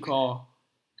 why didn't you call?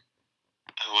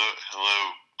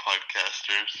 Hello,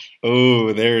 podcasters.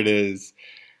 Oh, there it is.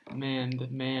 Man, the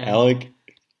man. Alec,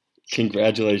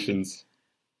 congratulations.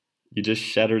 You just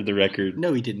shattered the record.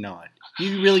 No, he did not.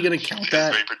 You really gonna count It's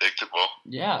that? very predictable.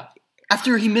 Yeah.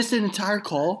 After he missed an entire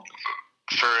call?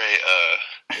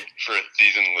 For a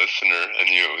seasoned listener, I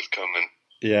knew it was coming.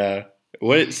 Yeah.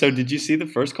 What? So did you see the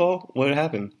first call? What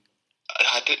happened?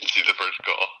 I didn't see the first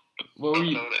call. What were I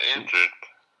you? would have answered.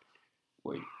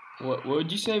 Wait. What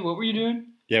would you say? What were you doing?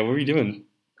 Yeah. What were you doing?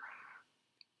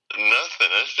 Nothing.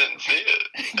 I just didn't see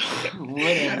it.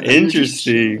 Whatever.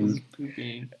 Interesting.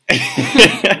 Pooping.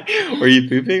 Were you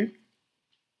pooping?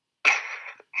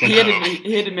 He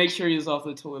had to make sure he was off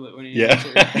the toilet when he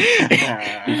answered.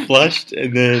 He flushed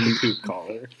and then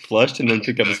Caller. flushed and then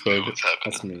picked up his phone. What's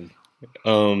happening? That's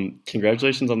me.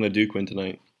 Congratulations on the Duke win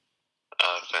tonight.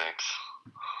 Thanks.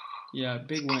 Yeah,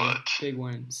 big win. Clutch. Big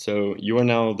win. So you are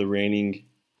now the reigning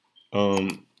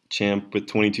champ with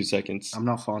 22 seconds. I'm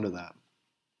not fond of that.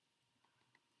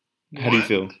 How do you What?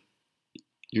 feel?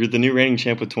 You're the new reigning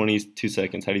champ with 22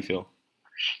 seconds. How do you feel?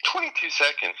 22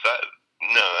 seconds.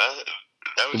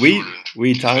 That was We shorter than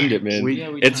we 22 timed it, seconds. man. We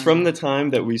It's timed from it. the time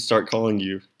that we start calling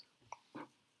you.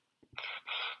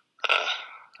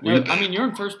 No, I mean, you're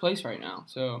in first place right now,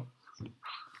 so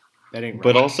That ain't right.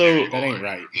 But also, that ain't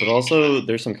right.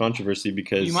 there's some controvery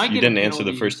because You might you get a didn't answer the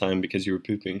penalty. first time because you were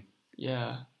pooping.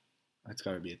 yeah. That's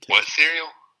got to be a tip. What cereal?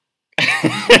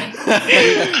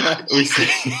 we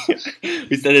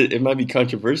said it might be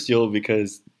controversial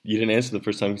because you didn't answer the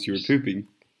first time because you were pooping.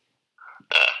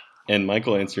 And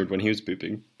Michael answered when he was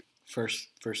pooping. First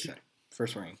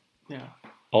ring. Yeah.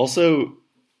 Also,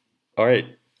 all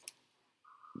right.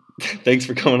 Thanks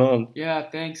for coming on. Yeah,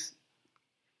 thanks.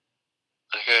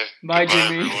 Okay. Bye, Goodbye,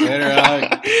 Jimmy. everyone. Later,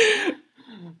 Alec.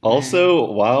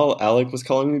 Also, while Alec was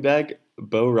calling me back,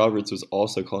 Bo Roberts was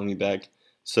also calling me back.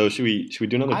 So should we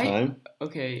do another time?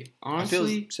 Okay, I feel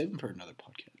honestly, saving for another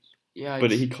podcast. yeah.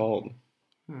 But he called.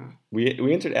 Huh. We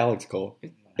answered Alec's call.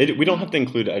 We don't have to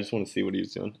include it. I just want to see what he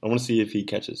was doing. I want to see if he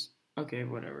catches. Okay,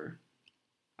 whatever.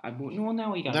 Well,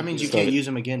 now we got. That means you So- can't use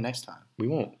them again next time. We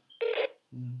won't.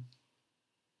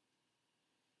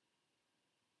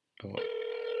 Oh.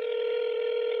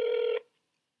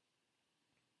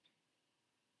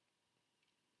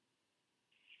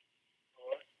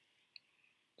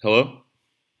 Hello?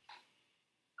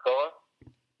 Hello?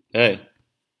 Hey,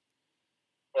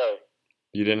 Hey.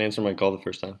 you didn't answer my call the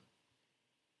first time.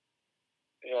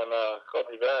 Yeah, no, call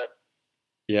me back.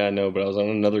 Yeah, I know, but I was on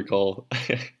another call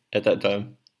at that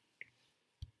time.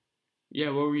 Yeah,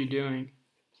 what were you doing?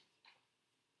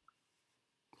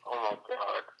 Oh my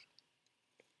god.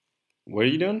 What are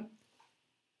you doing?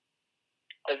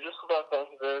 Is this what I think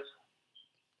it is?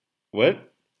 What?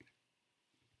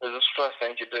 Is this what I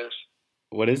think it is?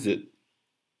 What is it?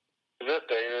 Is it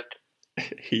David?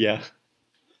 Yeah.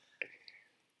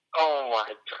 Oh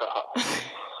my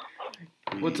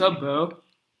god. What's up, Bo?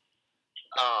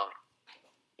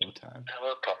 No time.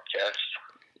 Hello, podcast.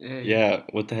 Hey. Yeah,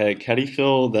 what the heck? How do you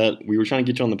feel that we were trying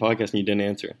to get you on the podcast and you didn't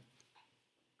answer?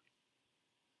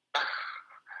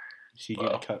 She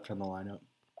getting cut from the lineup.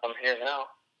 I'm here now.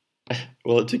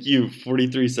 Well, it took you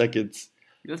 43 seconds.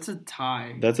 That's a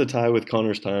tie. That's a tie with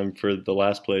Connor's time for the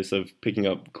last place of picking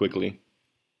up quickly.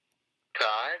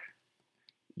 Tied?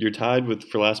 You're tied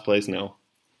for last place now.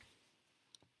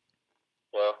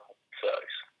 Well,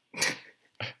 sucks.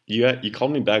 You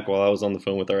called me back while I was on the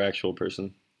phone with our actual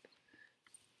person.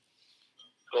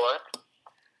 What?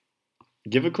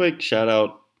 Give a quick shout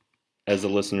out as a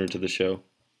listener to the show.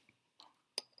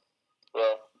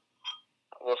 Well,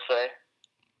 we'll say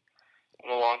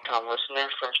I'm a long-time listener,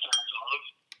 first-time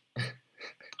caller,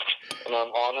 and I'm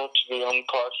honored to be on the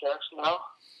podcast now.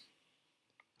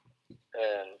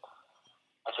 And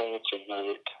I think it's a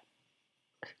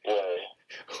great way.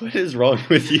 What is wrong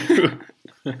with you?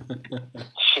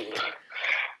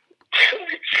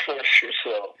 Express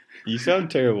yourself. You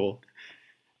sound terrible.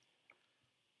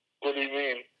 What do you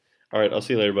mean? All right, I'll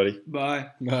see you later, buddy. Bye.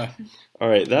 All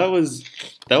right, that was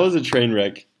a train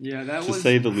wreck, Yeah, that to was.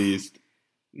 say the least.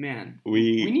 Man,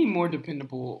 We need more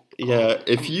dependable. yeah,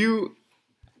 if you.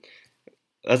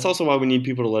 That's also why we need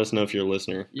people to let us know if you're a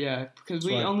listener. Yeah, because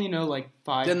we That's right. only know like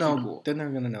 5 Then people they're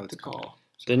gonna know to it's call. called.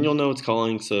 Then you'll know it's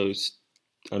calling. So,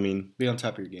 I mean, Be on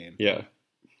top of your game. yeah,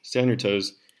 stay on your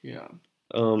toes. Yeah.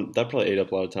 That probably ate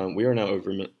up a lot of time. We are now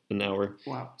over an hour.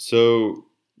 Wow. So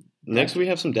next we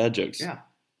have some dad jokes. Yeah.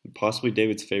 Possibly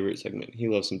David's favorite segment. He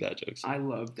loves some dad jokes. I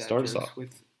love that Start us jokes off.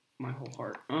 with my whole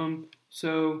heart.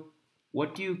 So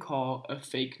what do you call a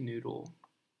fake noodle?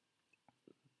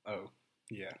 Oh,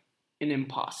 yeah. An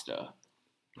impasta.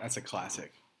 That's a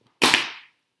classic.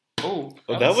 Oh,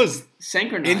 Oh, that was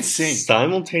synchronized. in sync.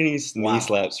 simultaneous knee Wow.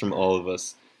 slaps from all of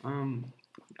us. I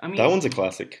mean, That one's a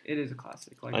classic. it is a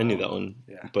classic. Like I knew that one,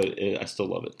 Yeah. but I still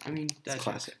love it. I mean, that's It's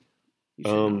classic. You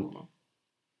should know.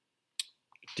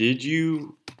 Did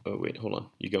you? Oh wait, hold on.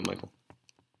 You go, Michael.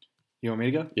 You want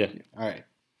me to go? Yeah. All right.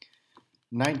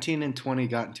 19 and 20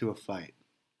 got into a fight.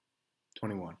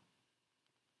 21.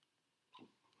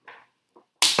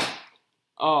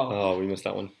 Oh, we missed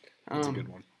that one. That's a good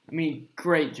one. I mean,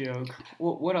 great joke.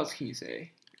 What else can you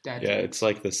say? Dad Yeah, jokes. it's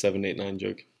like the 7, 8, 9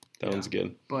 joke. That one's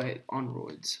good. But on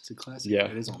roids. It's a classic. Yeah.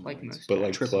 It is on Like roids. most. But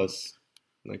like Triple. plus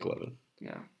like 11.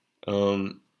 Yeah.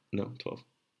 No, 12.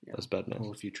 Yeah. That's bad math.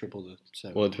 Well, if you triple the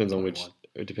 7. Well, it depends on 21.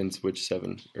 it depends which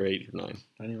 7 or 8 or 9.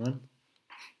 21?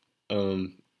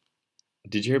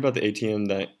 Did you hear about the ATM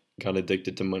that got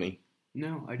addicted to money?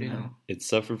 No, I didn't. No. It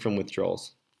suffered from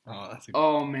withdrawals. Oh,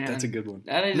 Oh man, that's a good one.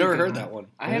 That is Never a good heard one. that one.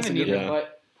 I That's a haven't good either, one.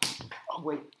 but oh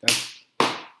wait,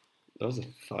 That was a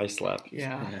thigh slap.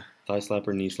 yeah. Thigh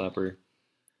slapper, knee slapper.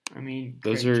 I mean,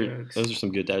 Those great are jokes. those are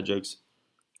some good dad jokes.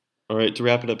 All right, to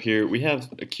wrap it up here, we have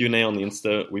a Q&A on the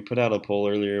Insta. We put out a poll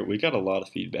earlier. We got a lot of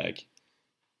feedback.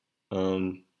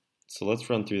 So let's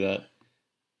run through that.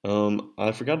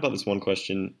 I forgot about this one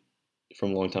question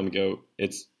from a long time ago.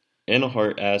 It's Anna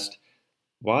Hart asked,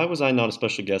 "Why was I not a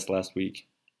special guest last week?"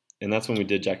 And that's when we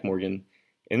did Jack Morgan.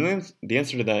 And then the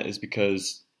answer to that is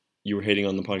because you were hating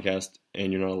on the podcast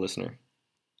and you're not a listener,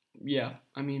 Yeah,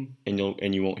 I mean, and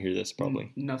you won't hear this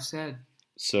probably. Enough said.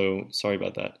 So sorry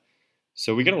about that.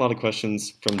 So we got a lot of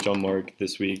questions from John Mark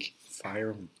this week.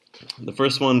 Fire 'em. The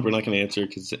first one we're not going to answer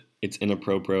because it's in a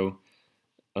pro.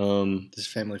 This is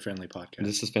family-friendly podcast.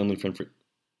 This is friendly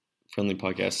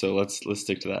podcast, so let's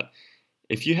stick to that.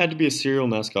 If you had to be a cereal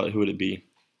mascot, who would it be?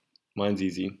 Mine's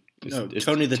easy. It's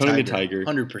Tony the Tiger.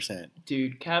 100%.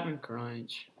 Dude, Captain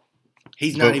Crunch.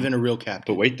 He's not But- even a real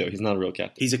captain. But wait, though, he's not a real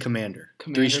captain. He's a commander.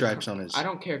 3 Commander stripes Crunch. on his. I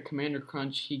don't care. Commander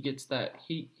Crunch, he gets that.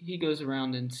 He goes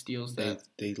around and steals They, that.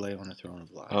 they lay on a throne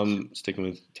of lies. I'm sticking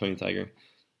with Tony Tiger. Tony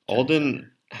Alden,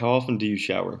 Tiger. how often do you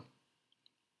shower?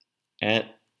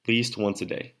 At least once a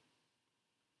day.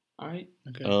 All right.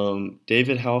 Okay.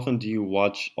 David, how often do you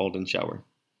watch Alden shower?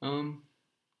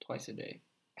 Twice a day.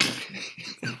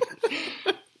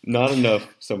 Not enough,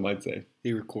 some might say.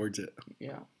 He records it.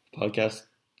 Yeah. Podcast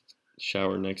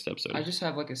shower next episode. I just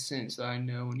have like a sense that I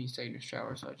know when he's taking a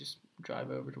shower, so I just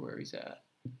drive over to where he's at.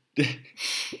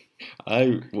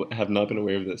 I have not been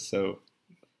aware of this, so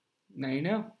Now you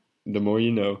know. the more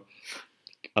you know.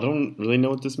 I don't really know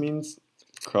what this means.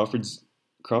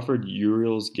 Crawford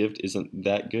Uriel's gift isn't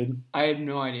that good. I have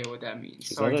no idea what that means.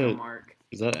 Is Sorry, that John Mark.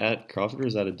 Is that at Crawford or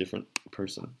is that a different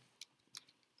person?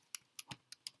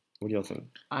 What do y'all think?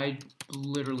 I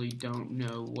literally don't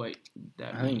know what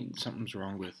that I think means. something's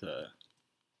wrong with.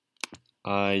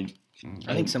 I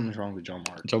I think something's wrong with John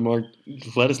Mark. John Mark,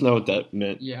 let us know what that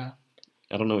meant. Yeah.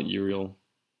 I don't know what Uriel.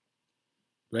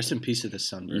 Rest in peace to the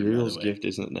sunburn. Uriel's by the way. gift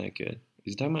isn't that good.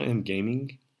 Is he talking about him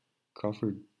gaming?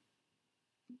 Crawford?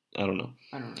 I don't know.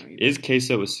 I don't know either. Is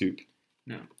queso a soup?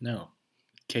 No,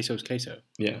 queso's queso.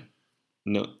 Yeah.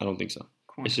 No, I don't think so.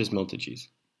 Corn. It's just melted cheese.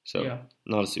 So, Yeah.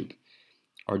 not a soup.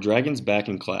 Are dragons back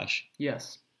in Clash?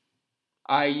 Yes.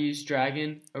 I used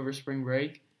Dragon over spring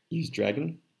break. Use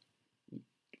dragon?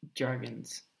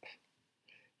 Dragons.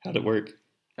 How'd it work?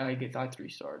 I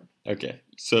 3-starred. Okay.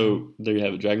 So, there you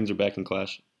have it. Dragons are back in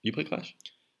Clash. You play Clash?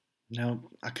 No,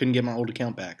 I couldn't get my old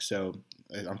account back, so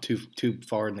I'm too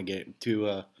far in the game.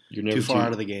 You're never Too far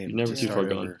out of the game. You're never to too far start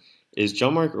gone. over. Is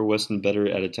John Mark or Weston better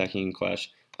at attacking in Clash?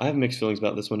 I have mixed feelings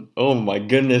about this one. Oh my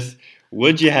goodness.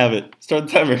 Would you have it? Start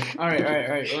the timer. All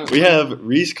right. We have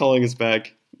Reese calling us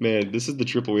back. Man, this is the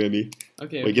triple whammy.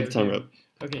 Okay. Wait, get the timer okay. up.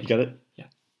 Okay. You got it? Yeah.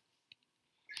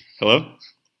 Hello?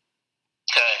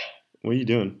 Hey, What are you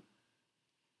doing?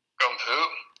 come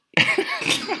poop.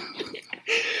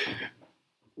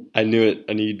 I knew it.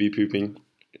 I knew you'd be pooping.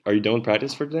 Are you done with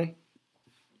practice for today?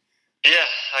 Yeah,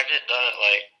 I get done at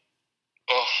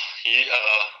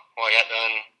I got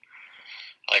done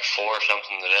like 4 or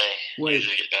something today. Wait.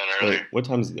 Usually get done earlier. Wait, what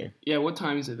time is it there? Yeah. What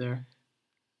time is it there?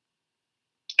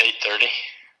 8:30.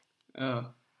 Oh.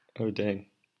 Oh, dang.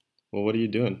 Well, what are you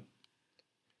doing?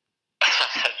 I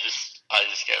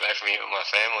just got back from eating with my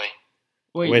family.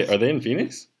 Wait, are they in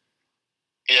Phoenix?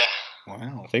 Yeah,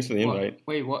 Wow. Thanks for the invite.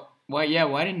 Wait. What? Why? Yeah.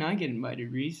 Why didn't I get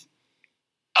invited, Reese?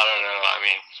 I don't know. I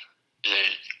mean, yeah,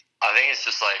 I think it's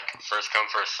just like first come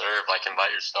first serve. Like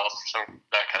invite yourself or some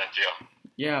that kind of deal.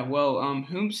 Yeah. Well,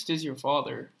 whomst is your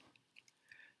father?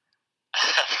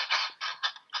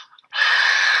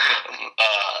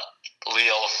 Lee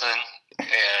Olson and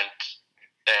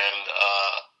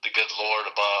the good Lord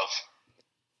above.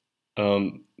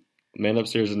 Man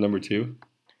upstairs is number 2.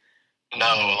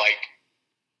 No, like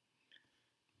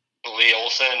Lee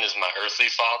Olson is my earthly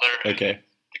father. And Okay.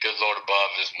 the good Lord above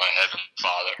is my heavenly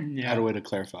father. Yeah. Had a way to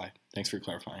clarify. Thanks for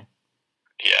clarifying.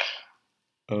 Yeah.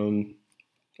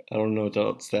 I don't know what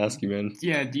else to ask you, man.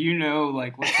 Yeah, do you know,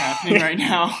 like, what's happening right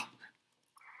now?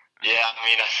 Yeah, I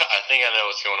mean, I think I know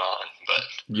what's going on, but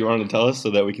You want to tell us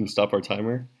so that we can stop our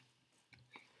timer?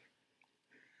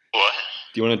 what?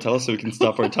 Do you want to tell us so we can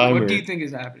stop our timer? What do you think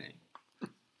is happening? Am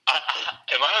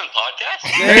I on the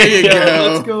podcast? There you go.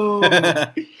 Let's go.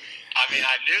 I mean,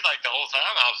 I knew like the whole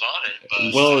time I was on it,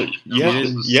 but Well,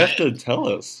 you have to tell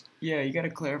us. Yeah, you got to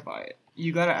clarify it.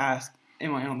 You got to ask,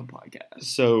 am I on the podcast?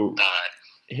 So Alright.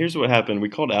 here's what happened. We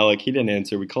called Alec. He didn't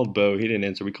answer. We called Bo. He didn't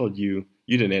answer. We called you.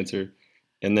 You didn't answer.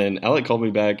 And then Alec called me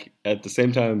back at the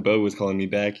same time Bo was calling me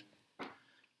back.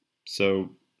 So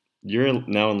you're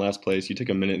now in last place. You took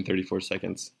 1 minute and 34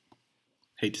 seconds.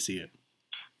 Hate to see it.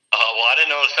 Well, I didn't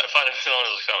know if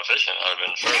I was efficient. I would have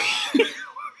been first.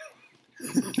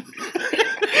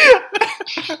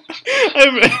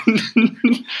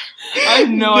 I have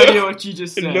no idea what you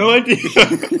just said. No idea.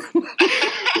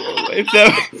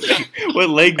 What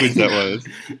language that was.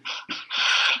 I don't know.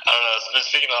 I've been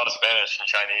speaking a lot of Spanish and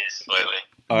Chinese lately.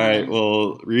 All right.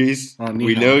 Well, Reese, Ni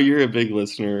we hao. know you're a big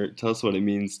listener. Tell us what it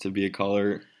means to be a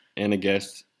caller and a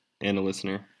guest and a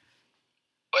listener.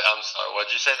 Wait, I'm sorry. What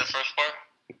did you say the first part?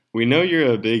 We know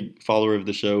you're a big follower of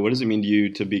the show. What does it mean to you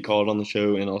to be called on the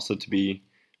show and also to be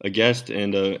a guest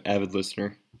and an avid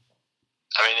listener?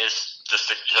 I mean, it's just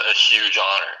a huge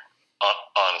honor,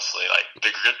 honestly. Like, the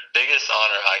biggest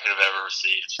honor I could have ever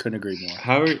received. Couldn't agree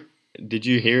more. Did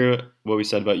you hear what we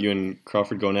said about you and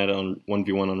Crawford going at it on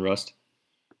 1v1 on Rust?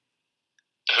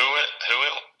 Who went,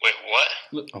 wait,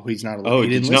 what? Oh, he's not. Oh, he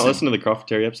did didn't you not listen to the Crawford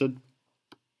Terry episode?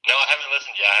 No, I haven't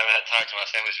listened yet. I haven't had time to my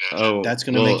family's been Oh, That's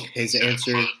gonna make his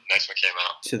answer next one came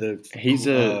out. to the He's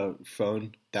a-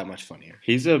 phone that much funnier.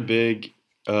 He's a big,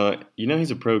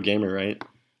 he's a pro gamer, right?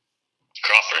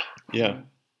 Crawford? Yeah.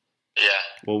 Yeah.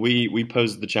 Well, we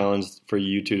posed the challenge for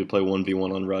you two to play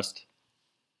 1v1 on Rust.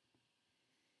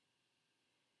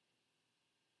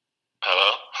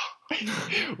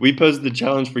 Hello? We posed the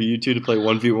challenge for you two to play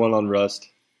 1v1 on Rust.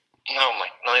 Oh my,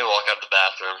 let me walk out the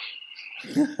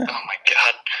bathroom. Oh my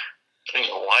god. I'm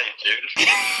getting white,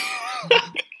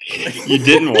 dude. You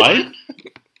didn't wipe?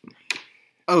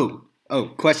 Oh,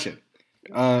 question.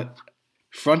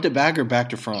 Front to back or back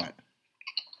to front?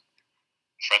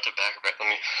 Front to back, let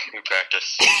me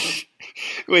practice.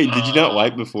 Wait, did you not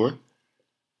wipe before?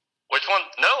 Which one?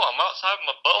 No, I'm outside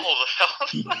my bubble.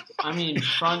 I mean,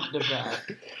 front to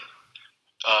back.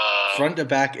 Front to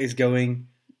back is going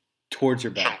towards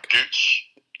your From back. gooch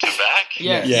to back?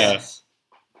 Yes. Yeah. Yes.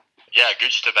 Yeah,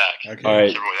 gooch to back. Okay. All right.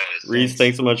 Whichever way that is. Reese,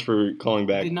 thanks so much for calling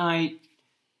back. Good night.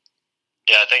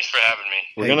 Yeah, thanks for having me.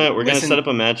 We're Hey, gonna listen- set up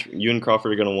a match. You and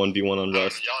Crawford are gonna 1v1 on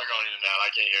Rust. Y'all are going in and out. I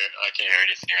can't hear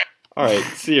anything. All right,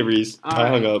 see you, Reese. All I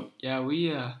hung right. up. Yeah, we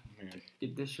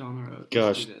get this show on the road. Let's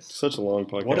Gosh, do this. such a long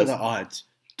podcast. What are the odds?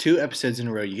 2 episodes in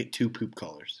a row, you get 2 poop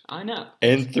callers. I know.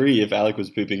 And 3 if Alec was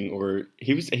pooping, or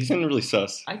he sounded really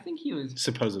sus. I think he was.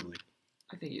 Supposedly.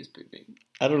 I think he was pooping.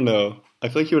 I don't know. I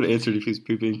feel like he would have answered if he was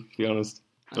pooping. To be honest,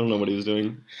 I don't know what he was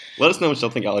doing. Let us know what y'all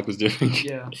think Alec was doing.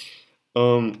 Yeah.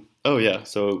 Oh yeah.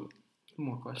 So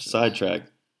More questions. sidetrack.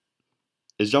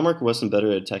 Is John Mark Weston better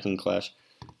at attacking Clash?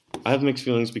 I have mixed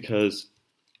feelings because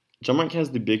John Mark has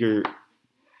the bigger,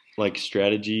 like,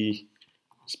 strategy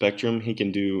spectrum. He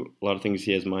can do a lot of things.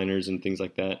 He has minors and things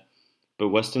like that. But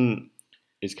Weston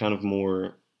is kind of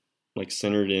more, like,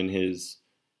 centered in his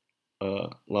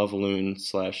Lavaloon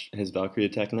 / his Valkyrie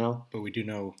attack now. But we do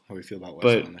know how we feel about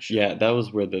Weston But on the show. yeah, that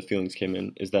was where the feelings came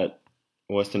in. Is that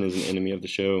Weston is an enemy of the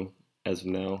show as of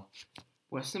now.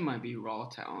 Weston might be raw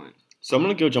talent. So I'm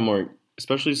gonna go John Mark,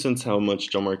 especially since how much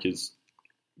John Mark has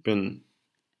been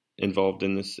involved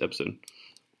in this episode.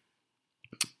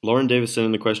 Lauren Davis sent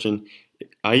in the question: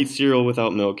 I eat cereal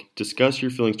without milk. Discuss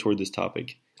your feelings toward this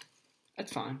topic.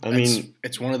 That's fine. I mean,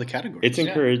 it's one of the categories. it's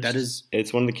encouraged. That is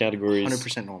It's one of the categories.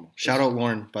 100% normal. Shout out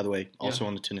Lauren, by the way, also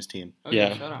on the tennis team. Oh, yeah,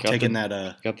 Shout out. got Taking the-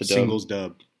 that got the dub. singles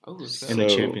dub Oh, let's in go. the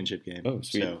So- championship game. Oh,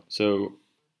 sweet. So, So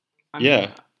I mean,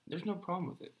 yeah. There's no problem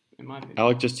with it, in my opinion.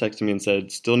 Alec just texted me and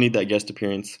said, "Still need that guest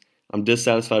appearance. I'm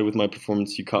dissatisfied with my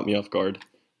performance. You caught me off guard.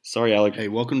 Sorry, Alec. hey,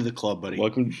 welcome to the club, buddy.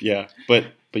 Welcome. Yeah, but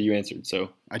you answered. So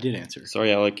I did answer.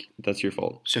 sorry, Alec. That's your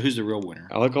fault." So who's the real winner?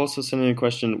 Alec also sent in a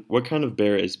question: what kind of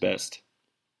bear is best?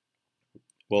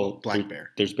 Well, Black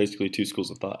bear. There's basically 2 schools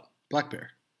of thought. Black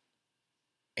bear.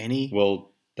 Any?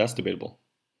 Well, that's debatable.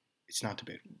 It's not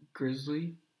debatable.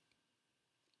 Grizzly?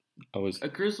 I was A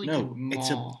grizzly No, can it's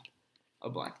a- maul a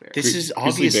black bear. This Gri- is grizzly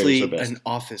bears obviously are best. an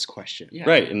office question. Yeah.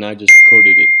 right, and I just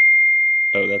quoted it.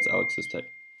 Oh, that's Alex's text.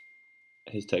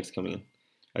 His text coming in.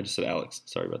 I just said Alex.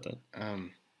 Sorry about that.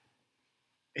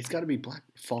 It's got to be black.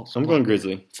 False. I'm Black going bear.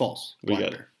 grizzly. False. We Black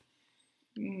got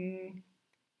bear.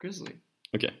 Grizzly.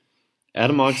 Okay.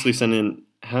 Adam Oxley sent in,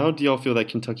 how do y'all feel that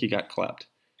Kentucky got clapped?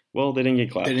 Well, they didn't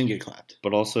get clapped. They didn't get clapped.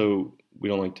 But also, we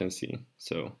don't like Tennessee.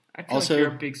 So, I feel Also- like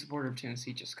you're a big supporter of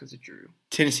Tennessee just because of Drew.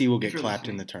 Tennessee will get If you're clapped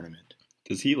listening. in the tournament.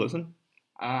 does he listen?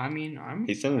 I mean,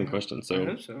 He's sending I the hope- question. I So,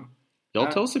 hope so. y'all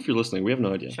tell us if you're listening. We have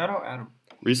no idea. Shout out Adam.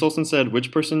 Reese Olson said,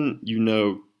 which person you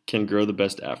know can grow the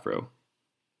best afro?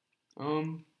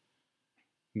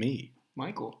 Me.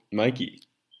 Michael. Mikey.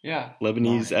 Yeah.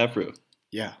 Lebanese Mine. afro.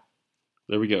 Yeah.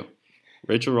 There we go.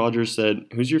 Rachel Rogers said,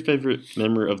 who's your favorite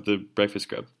member of the Breakfast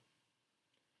Club?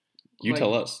 You Like-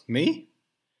 tell us. Me?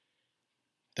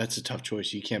 That's a tough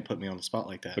choice. You can't put me on the spot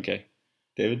like that. Okay.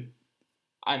 David,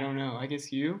 I don't know. I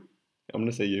guess you. I'm going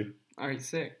to say you. All right,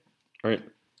 sick. All right.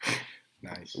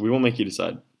 Nice. We won't make you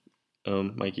decide.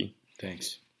 Mikey.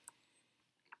 Thanks.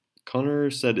 Connor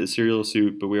said it's cereal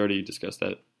soup, but we already discussed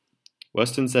that.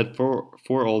 Weston said for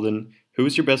Alden, who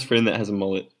is your best friend that has a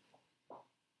mullet?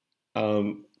 I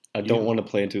don't You. want to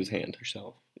play into his hand.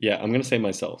 Yourself. Yeah, I'm going to say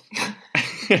myself.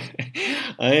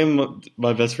 I am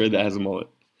my best friend that has a mullet.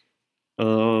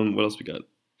 What else we got?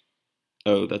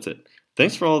 Oh, that's it.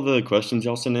 Thanks for all the questions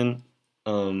y'all sent in.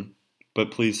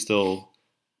 But please still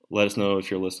let us know if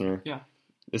you're a listener. Yeah.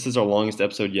 This is our longest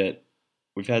episode yet.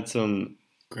 We've had some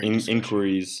Great discussion.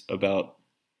 inquiries about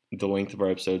the length of our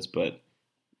episodes, but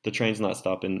the train's not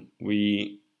stopping.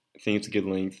 We think it's a good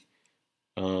length.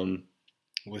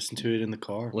 Listen to it in the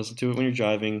car. Listen to it when you're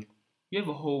driving. You have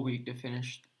a whole week to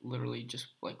finish literally just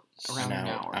like around an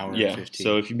hour. Hour Yeah. and 15.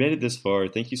 So if you made it this far,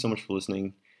 thank you so much for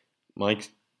listening. Mike,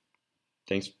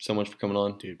 thanks so much for coming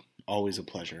on. Dude, always a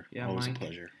pleasure. Yeah, always Mike. a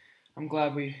pleasure. I'm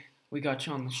glad we got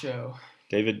you on the show.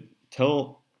 David,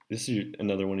 this is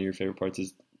another one of your favorite parts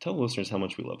is tell listeners how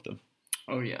much we love them.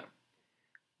 Oh yeah.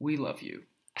 We love you.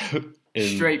 And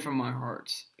Straight from my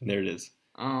hearts. there it is.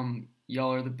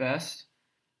 Y'all are the best.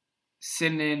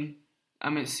 Send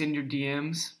your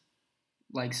DMs,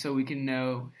 like so we can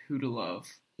know who to love.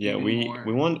 Yeah, even we more.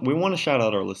 want to shout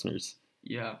out our listeners.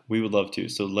 Yeah. We would love to.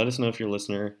 So let us know if you're a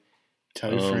listener.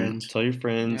 Tell your friends. Tell your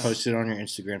friends. Post it on your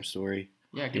Instagram story.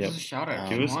 Yeah, give Yep. us a shout out.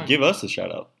 Give us a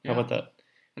shout out. Yeah. How about that?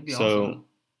 That'd be So awesome.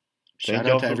 Thank Shout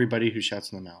y'all out to for- everybody who shouts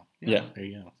them out. Yeah. There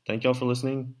you go. Thank y'all for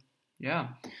listening. Yeah.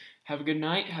 Have a good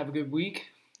night. Have a good week.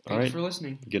 All Thanks right. for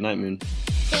listening. Good night, Moon.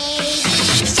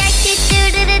 Shark do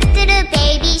do do do do do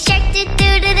baby shark do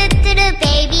do do do do do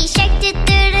baby